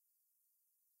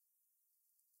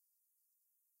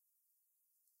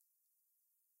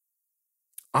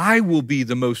 I will be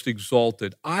the most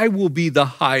exalted. I will be the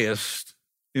highest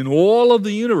in all of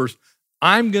the universe.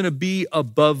 I'm going to be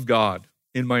above God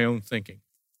in my own thinking.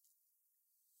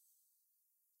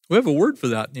 We have a word for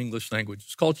that in the English language.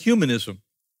 It's called humanism.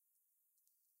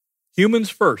 Humans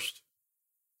first.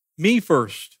 Me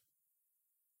first.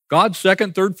 God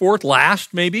second, third, fourth,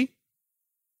 last maybe.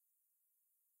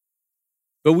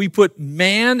 But we put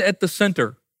man at the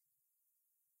center.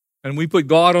 And we put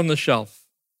God on the shelf.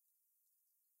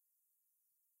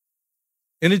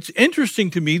 And it's interesting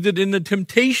to me that in the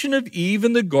temptation of Eve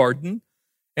in the garden,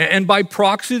 and by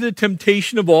proxy the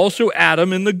temptation of also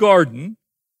Adam in the garden,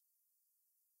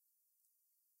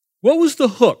 what was the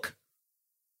hook?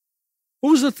 What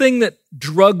was the thing that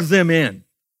drug them in?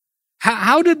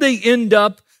 How did they end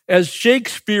up, as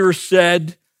Shakespeare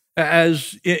said,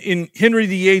 as in Henry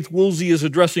VIII, Wolsey is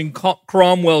addressing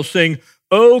Cromwell, saying,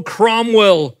 "O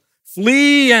Cromwell,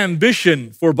 flee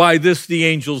ambition, for by this the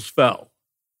angels fell."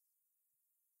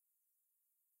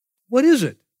 What is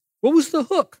it? What was the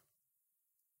hook?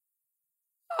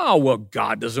 Oh, well,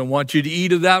 God doesn't want you to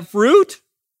eat of that fruit.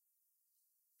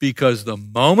 Because the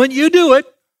moment you do it,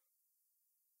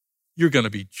 you're going to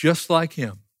be just like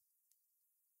him.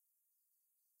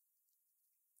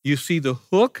 You see, the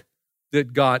hook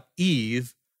that got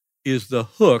Eve is the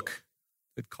hook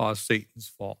that caused Satan's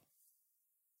fall.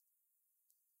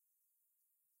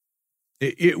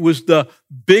 It was the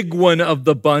big one of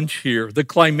the bunch here, the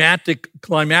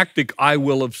climactic I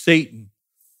will of Satan.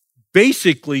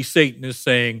 Basically, Satan is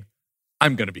saying,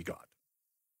 I'm going to be God.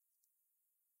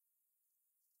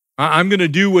 I'm going to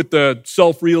do what the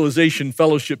Self-Realization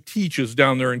Fellowship teaches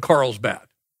down there in Carlsbad.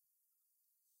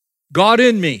 God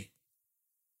in me.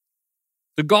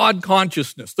 The God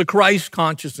consciousness, the Christ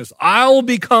consciousness. I'll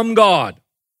become God.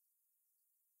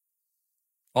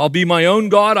 I'll be my own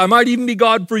God. I might even be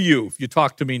God for you if you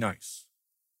talk to me nice.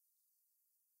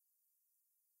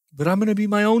 But I'm going to be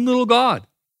my own little God.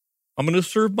 I'm going to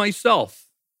serve myself.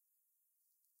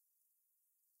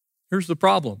 Here's the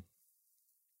problem.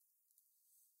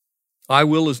 I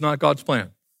will is not God's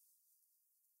plan.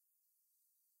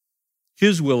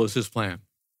 His will is his plan.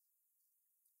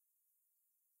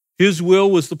 His will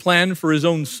was the plan for his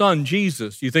own son,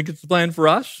 Jesus. You think it's the plan for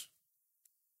us?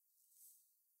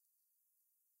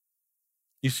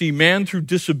 You see, man through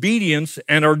disobedience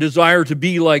and our desire to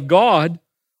be like God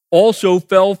also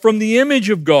fell from the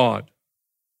image of God.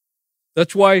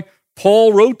 That's why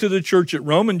Paul wrote to the church at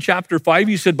Rome in chapter 5,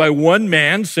 he said, by one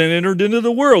man sin entered into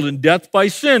the world, and death by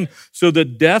sin, so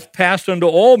that death passed unto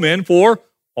all men, for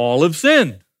all have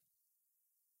sinned.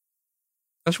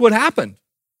 That's what happened.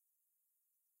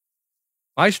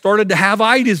 I started to have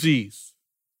eye disease.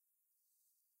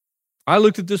 I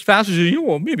looked at this passage and said,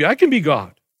 well, maybe I can be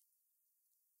God.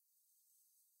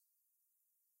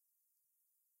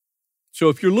 So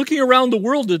if you're looking around the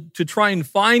world to try and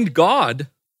find God,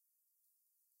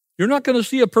 you're not going to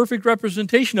see a perfect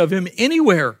representation of him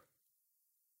anywhere.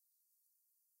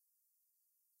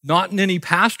 Not in any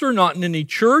pastor, not in any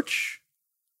church,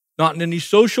 not in any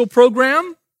social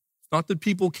program. Not that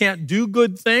people can't do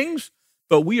good things,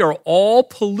 but we are all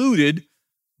polluted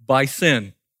by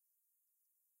sin.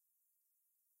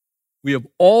 We have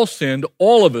all sinned.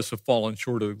 All of us have fallen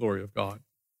short of the glory of God.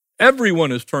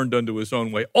 Everyone has turned unto his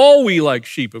own way. All we like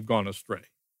sheep have gone astray.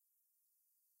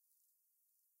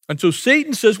 And so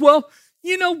Satan says, well,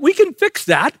 we can fix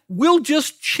that. We'll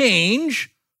just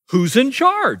change who's in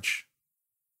charge.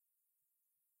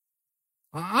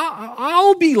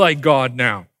 I'll be like God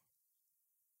now.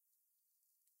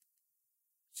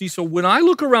 See, so when I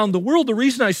look around the world, the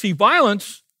reason I see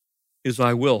violence is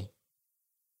I will.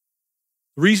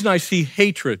 The reason I see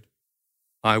hatred,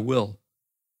 I will.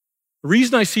 The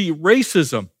reason I see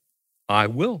racism, I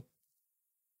will.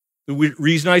 The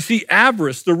reason I see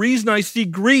avarice, the reason I see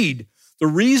greed, the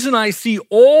reason I see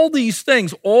all these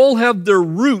things all have their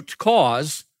root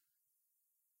cause,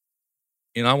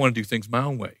 and I want to do things my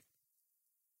own way.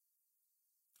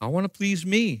 I want to please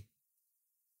me.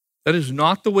 That is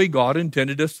not the way God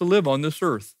intended us to live on this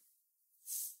earth.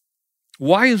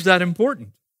 Why is that important?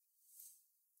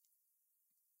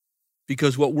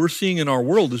 Because what we're seeing in our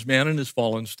world is man in his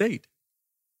fallen state.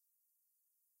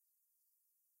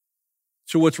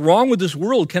 So what's wrong with this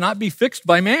world cannot be fixed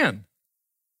by man.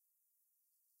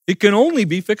 It can only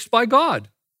be fixed by God.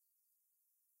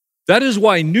 That is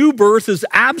why new birth is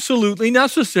absolutely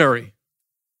necessary.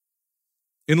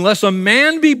 Unless a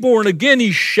man be born again,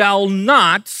 he shall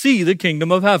not see the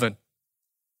kingdom of heaven.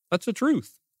 That's the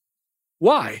truth.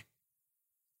 Why?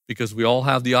 Because we all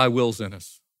have the I wills in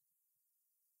us.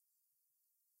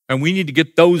 And we need to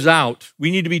get those out.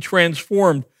 We need to be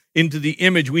transformed into the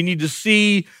image. We need to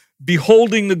see,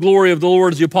 beholding the glory of the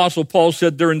Lord, as the Apostle Paul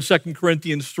said there in 2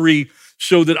 Corinthians 3,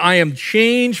 so that I am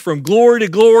changed from glory to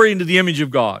glory into the image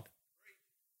of God.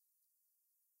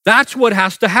 That's what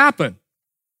has to happen.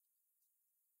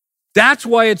 That's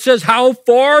why it says, how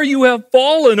far you have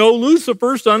fallen, O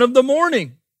Lucifer, son of the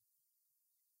morning.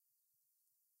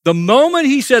 The moment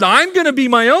he said, I'm going to be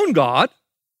my own God,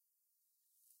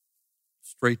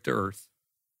 straight to earth,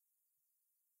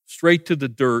 straight to the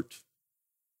dirt.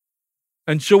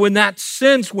 And so in that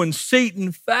sense, when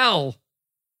Satan fell,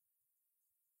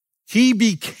 he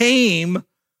became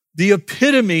the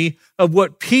epitome of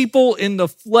what people in the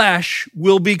flesh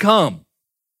will become.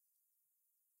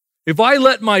 If I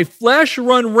let my flesh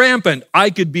run rampant, I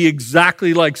could be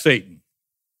exactly like Satan.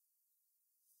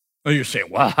 And you're saying,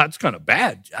 wow, that's kind of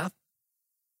bad, Jeff.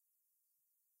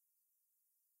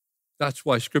 That's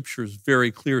why Scripture is very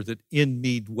clear that in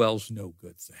me dwells no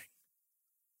good thing.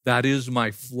 That is my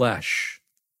flesh.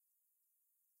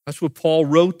 That's what Paul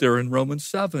wrote there in Romans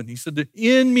 7. He said that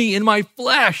in me, in my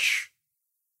flesh,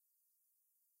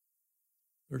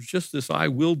 there's just this I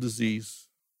will disease.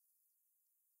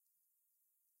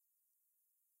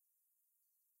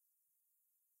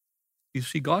 You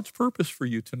see, God's purpose for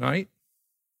you tonight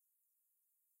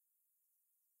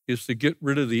is to get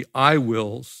rid of the I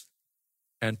wills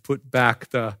and put back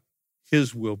the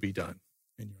His will be done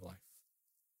in your life.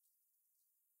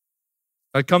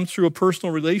 That comes through a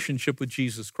personal relationship with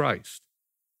Jesus Christ.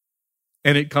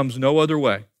 And it comes no other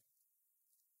way.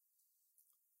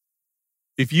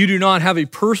 If you do not have a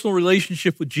personal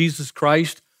relationship with Jesus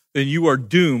Christ, then you are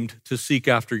doomed to seek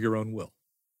after your own will.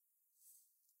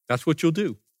 That's what you'll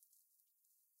do.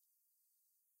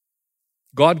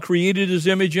 God created His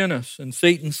image in us, and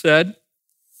Satan said,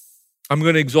 I'm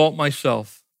going to exalt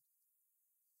myself.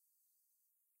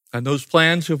 And those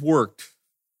plans have worked.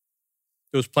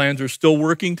 Those plans are still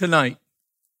working tonight,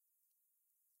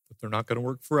 but they're not going to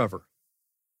work forever.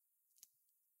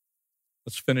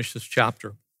 Let's finish this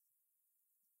chapter.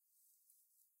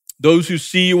 Those who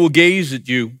see you will gaze at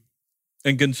you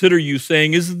and consider you,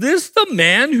 saying, "Is this the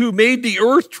man who made the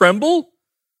earth tremble,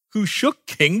 who shook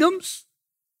kingdoms?"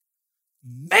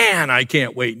 Man, I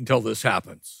can't wait until this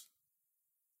happens.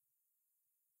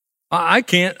 I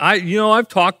can't. I've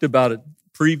talked about it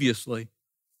previously.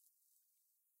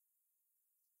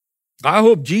 I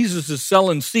hope Jesus is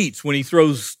selling seats when he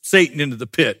throws Satan into the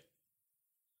pit.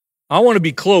 I want to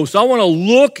be close. I want to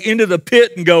look into the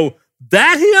pit and go,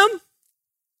 that him?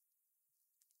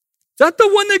 Is that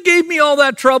the one that gave me all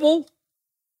that trouble?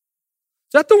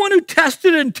 Is that the one who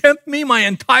tested and tempted me my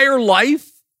entire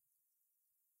life?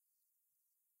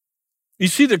 You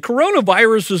see, the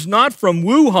coronavirus is not from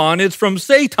Wuhan, it's from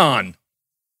Satan.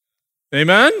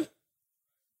 Amen?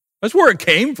 That's where it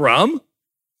came from.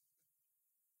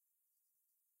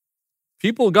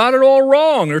 People got it all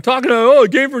wrong. They're talking about,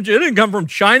 it didn't come from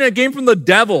China, it came from the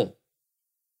devil.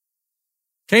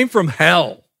 It came from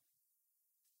hell.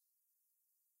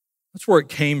 That's where it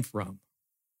came from.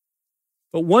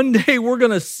 But one day we're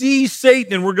going to see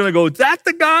Satan and we're going to go, is that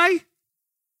the guy?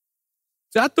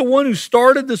 Is that the one who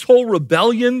started this whole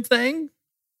rebellion thing?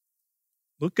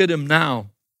 Look at him now.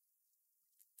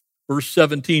 Verse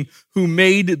 17, who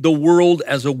made the world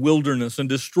as a wilderness and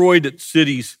destroyed its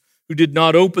cities, who did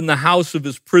not open the house of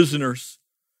his prisoners.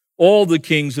 All the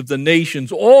kings of the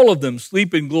nations, all of them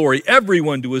sleep in glory,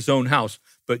 everyone to his own house.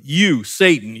 But you,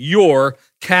 Satan, you're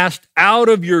cast out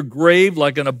of your grave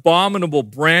like an abominable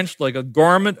branch, like a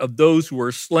garment of those who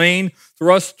are slain,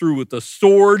 thrust through with a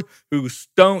sword, who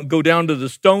go down to the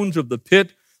stones of the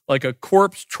pit like a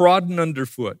corpse trodden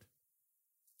underfoot.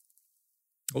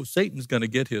 Oh, Satan's going to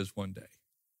get his one day.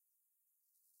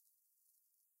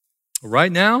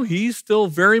 Right now, he's still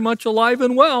very much alive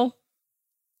and well.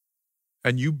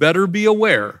 And you better be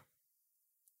aware.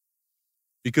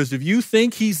 Because if you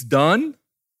think he's done,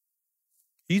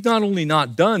 he's not only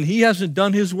not done, he hasn't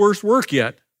done his worst work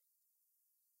yet.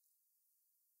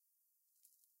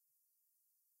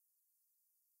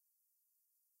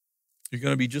 You're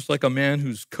going to be just like a man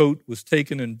whose coat was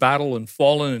taken in battle and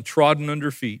fallen and trodden under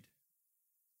feet.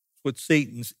 That's what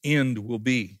Satan's end will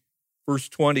be. Verse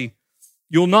 20,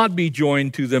 you'll not be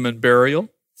joined to them in burial,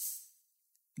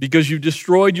 because you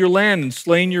destroyed your land and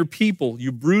slain your people.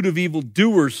 You brood of evil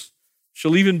doers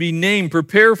shall even be named.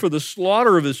 Prepare for the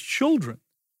slaughter of his children.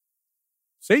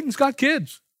 Satan's got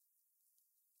kids.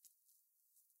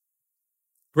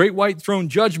 Great white throne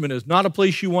judgment is not a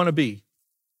place you want to be,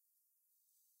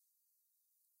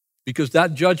 because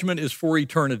that judgment is for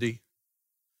eternity,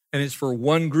 and it's for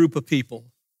one group of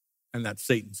people, and that's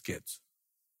Satan's kids.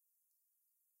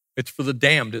 It's for the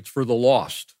damned. It's for the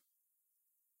lost.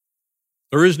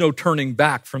 There is no turning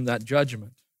back from that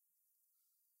judgment.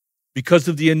 Because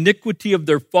of the iniquity of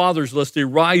their fathers, lest they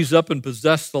rise up and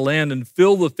possess the land and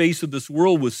fill the face of this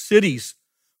world with cities.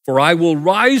 For I will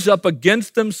rise up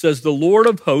against them, says the Lord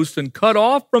of hosts, and cut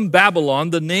off from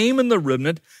Babylon the name and the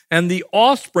remnant and the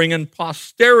offspring and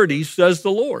posterity, says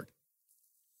the Lord.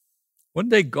 One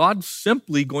day God's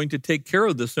simply going to take care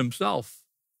of this himself.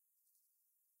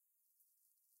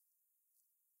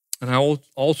 And I will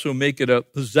also make it a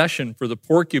possession for the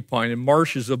porcupine and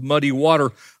marshes of muddy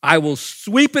water. I will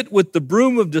sweep it with the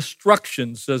broom of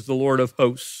destruction, says the Lord of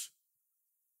hosts.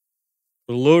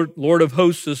 The Lord of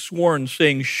hosts has sworn,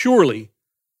 saying, surely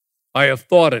I have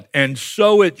thought it, and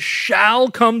so it shall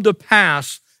come to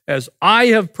pass, as I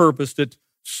have purposed it,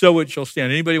 so it shall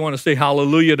stand. Anybody want to say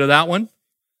hallelujah to that one?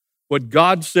 What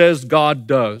God says, God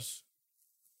does.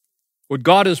 What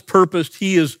God has purposed,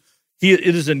 it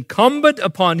is incumbent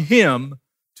upon him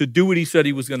to do what he said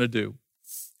he was going to do.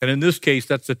 And in this case,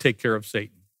 that's to take care of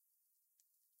Satan.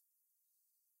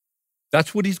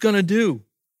 That's what he's going to do.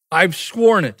 I've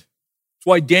sworn it. That's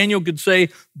why Daniel could say,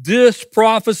 this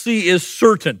prophecy is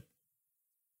certain.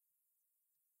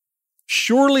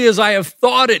 Surely as I have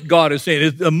thought it, God is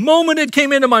saying, the moment it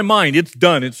came into my mind, it's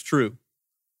done, it's true.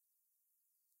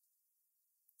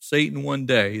 Satan one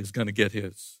day is going to get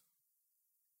his.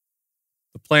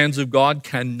 The plans of God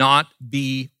cannot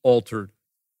be altered.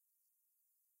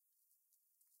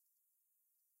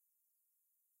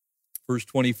 Verse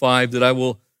 25, that I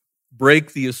will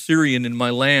break the Assyrian in my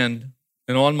land,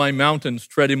 and on my mountains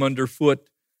tread him underfoot,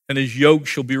 and his yoke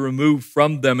shall be removed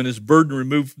from them, and his burden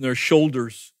removed from their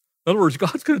shoulders. In other words,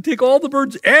 God's going to take all the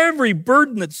burdens, every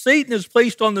burden that Satan has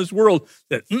placed on this world,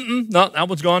 that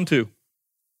one's gone too.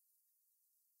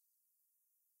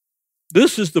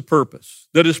 This is the purpose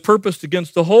that is purposed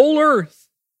against the whole earth,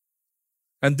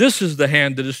 And this is the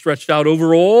hand that is stretched out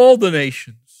over all the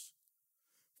nations.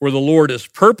 Where the Lord has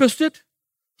purposed it,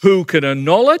 who can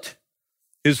annul it?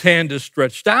 His hand is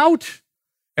stretched out,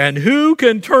 and who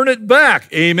can turn it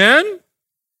back? Amen?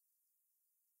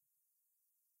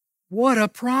 What a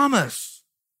promise.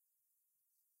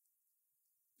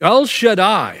 El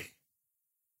Shaddai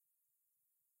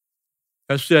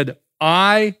has said,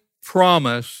 I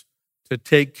promise to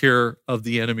take care of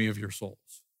the enemy of your souls.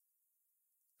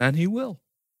 And he will.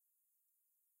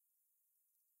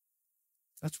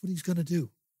 That's what he's going to do.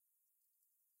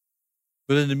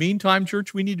 But in the meantime,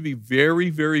 church, we need to be very,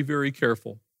 very, very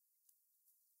careful.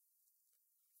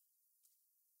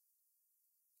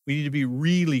 We need to be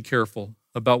really careful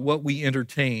about what we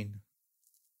entertain,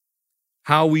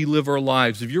 how we live our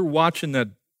lives. If you're watching that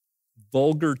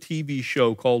vulgar TV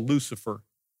show called Lucifer,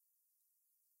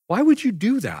 why would you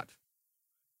do that?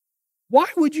 Why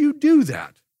would you do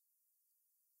that?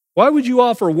 Why would you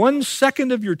offer 1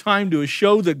 second of your time to a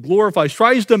show that glorifies,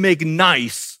 tries to make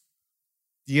nice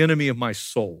the enemy of my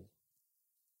soul?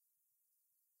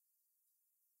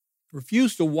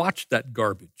 Refuse to watch that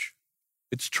garbage.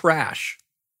 It's trash.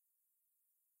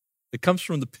 It comes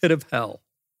from the pit of hell.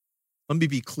 Let me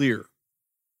be clear.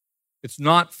 It's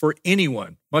not for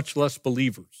anyone, much less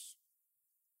believers.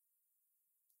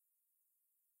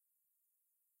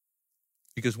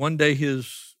 Because one day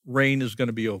his reign is going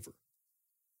to be over.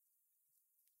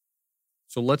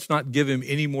 So let's not give him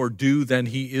any more due than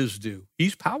he is due.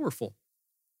 He's powerful.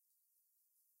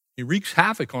 He wreaks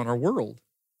havoc on our world.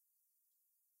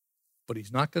 But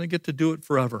he's not going to get to do it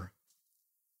forever.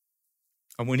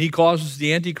 And when he causes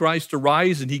the Antichrist to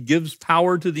rise and he gives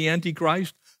power to the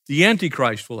Antichrist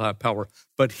will have power.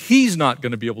 But he's not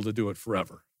going to be able to do it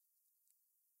forever.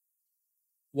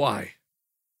 Why?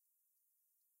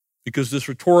 Because this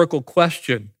rhetorical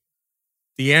question,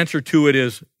 the answer to it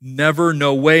is never,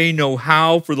 no way, no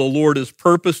how, for the Lord has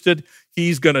purposed it.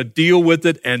 He's going to deal with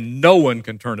it, and no one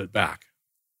can turn it back.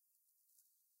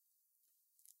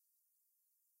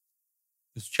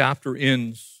 This chapter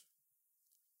ends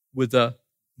with a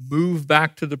move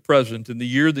back to the present. In the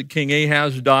year that King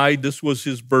Ahaz died, this was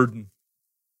his burden.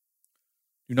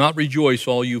 Do not rejoice,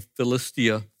 all you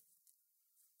Philistia,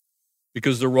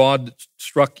 because the rod that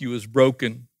struck you is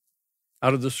broken.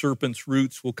 Out of the serpent's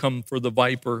roots will come for the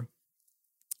viper.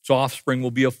 Its offspring will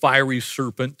be a fiery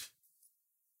serpent.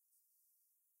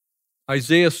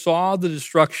 Isaiah saw the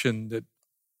destruction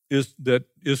that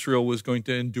Israel was going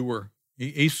to endure.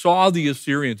 He saw the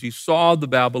Assyrians. He saw the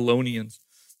Babylonians.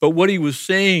 But what he was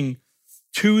saying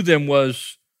to them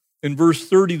was, in verse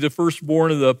 30, the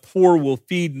firstborn of the poor will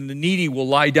feed, and the needy will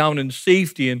lie down in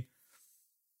safety, and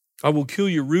I will kill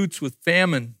your roots with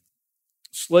famine,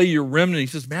 slay your remnant. He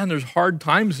says, man, there's hard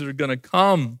times that are going to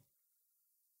come.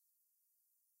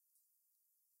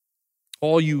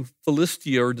 All you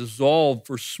Philistia are dissolved,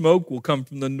 for smoke will come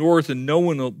from the north, and no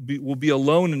one will be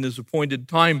alone in his appointed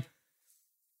time.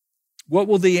 What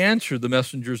will they answer, the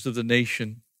messengers of the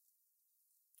nation?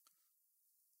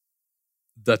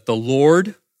 That the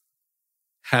Lord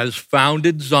has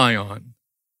founded Zion,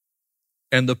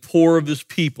 and the poor of his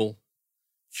people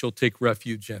shall take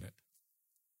refuge in it.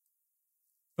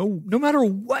 No matter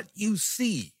what you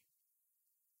see,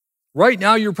 right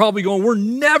now you're probably going, we're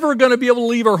never going to be able to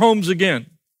leave our homes again.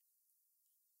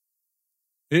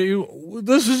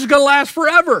 This is going to last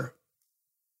forever.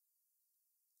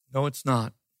 No, it's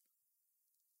not.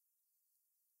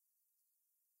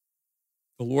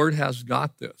 The Lord has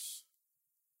got this.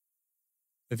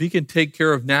 If he can take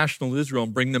care of national Israel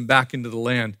and bring them back into the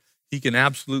land, he can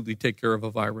absolutely take care of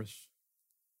a virus.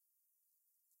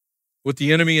 What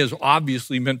the enemy is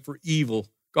obviously meant for evil,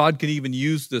 God can even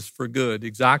use this for good,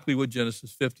 exactly what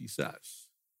Genesis 50 says.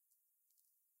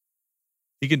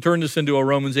 He can turn this into a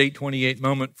Romans 8:28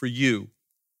 moment for you,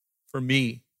 for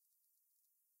me.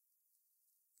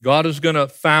 God is going to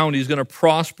found, he's going to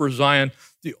prosper Zion.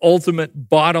 The ultimate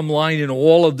bottom line in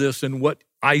all of this and what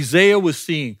Isaiah was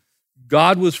seeing,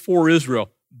 God was for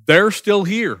Israel. They're still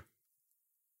here.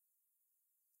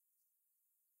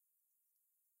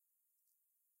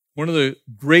 One of the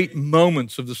great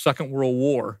moments of the Second World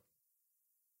War,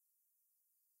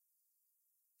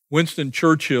 Winston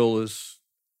Churchill is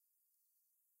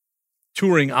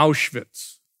touring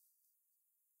Auschwitz.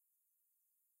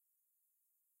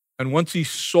 And once he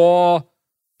saw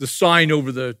the sign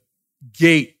over the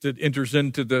gate that enters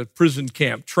into the prison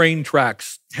camp, train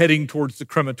tracks heading towards the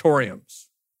crematoriums.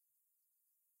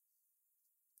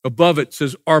 Above it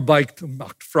says, Arbeit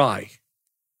macht frei.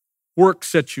 Work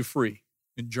sets you free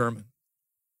in German.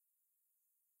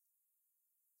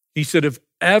 He said, if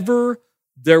ever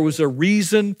there was a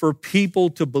reason for people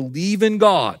to believe in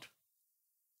God.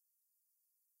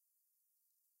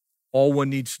 All one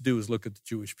needs to do is look at the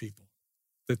Jewish people,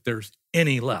 that there's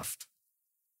any left.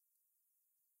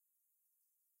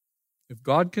 If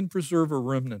God can preserve a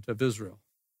remnant of Israel,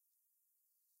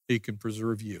 he can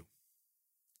preserve you.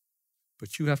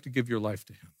 But you have to give your life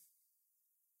to him.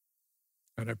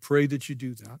 And I pray that you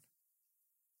do that.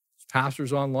 There's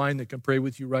pastors online that can pray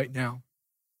with you right now.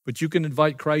 But you can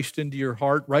invite Christ into your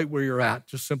heart right where you're at.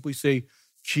 Just simply say,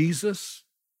 Jesus,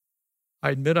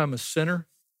 I admit I'm a sinner.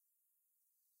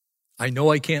 I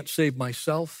know I can't save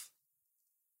myself.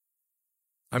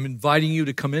 I'm inviting you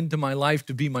to come into my life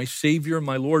to be my Savior and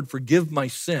my Lord. Forgive my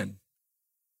sin.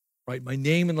 Write my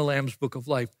name in the Lamb's Book of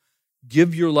Life.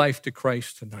 Give your life to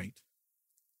Christ tonight.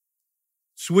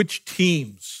 Switch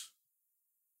teams.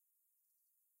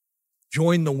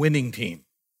 Join the winning team.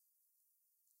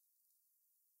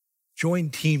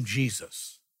 Join Team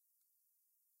Jesus.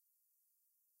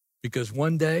 Because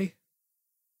one day,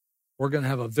 we're going to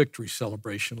have a victory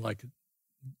celebration like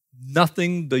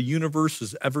nothing the universe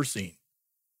has ever seen.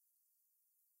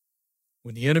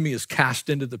 When the enemy is cast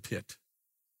into the pit,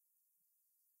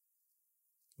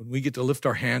 when we get to lift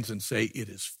our hands and say, it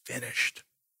is finished.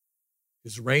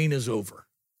 His reign is over.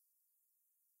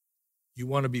 You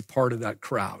want to be part of that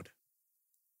crowd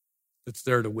that's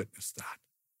there to witness that.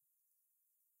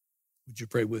 Would you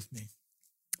pray with me?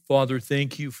 Father,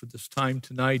 thank you for this time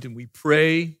tonight, and we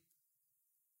pray,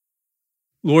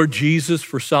 Lord Jesus,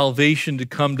 for salvation to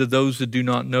come to those that do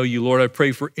not know you. Lord, I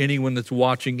pray for anyone that's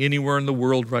watching anywhere in the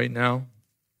world right now.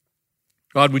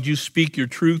 God, would you speak your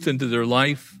truth into their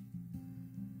life?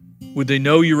 Would they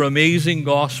know your amazing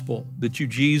gospel, that you,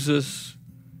 Jesus,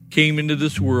 came into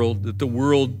this world, that the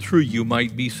world through you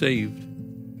might be saved?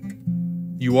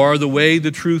 You are the way, the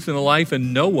truth, and the life,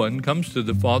 and no one comes to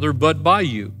the Father but by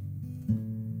you.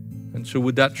 And so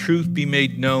would that truth be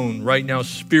made known right now?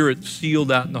 Spirit, seal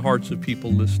that in the hearts of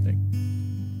people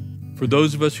listening. For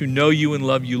those of us who know you and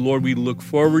love you, Lord, we look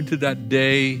forward to that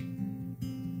day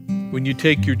when you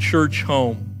take your church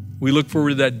home. We look forward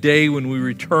to that day when we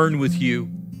return with you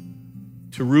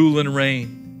to rule and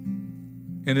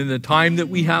reign. And in the time that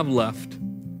we have left,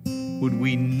 would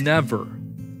we never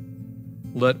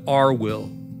let our will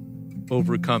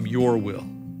overcome your will.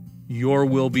 Your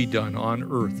will be done on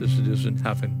earth as it is in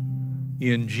heaven.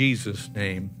 In Jesus'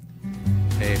 name,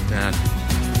 amen.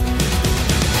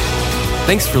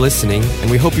 Thanks for listening, and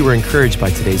we hope you were encouraged by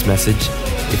today's message.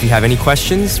 If you have any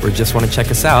questions or just want to check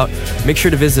us out, make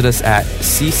sure to visit us at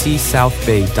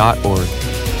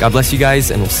ccsouthbay.org. God bless you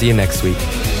guys, and we'll see you next week.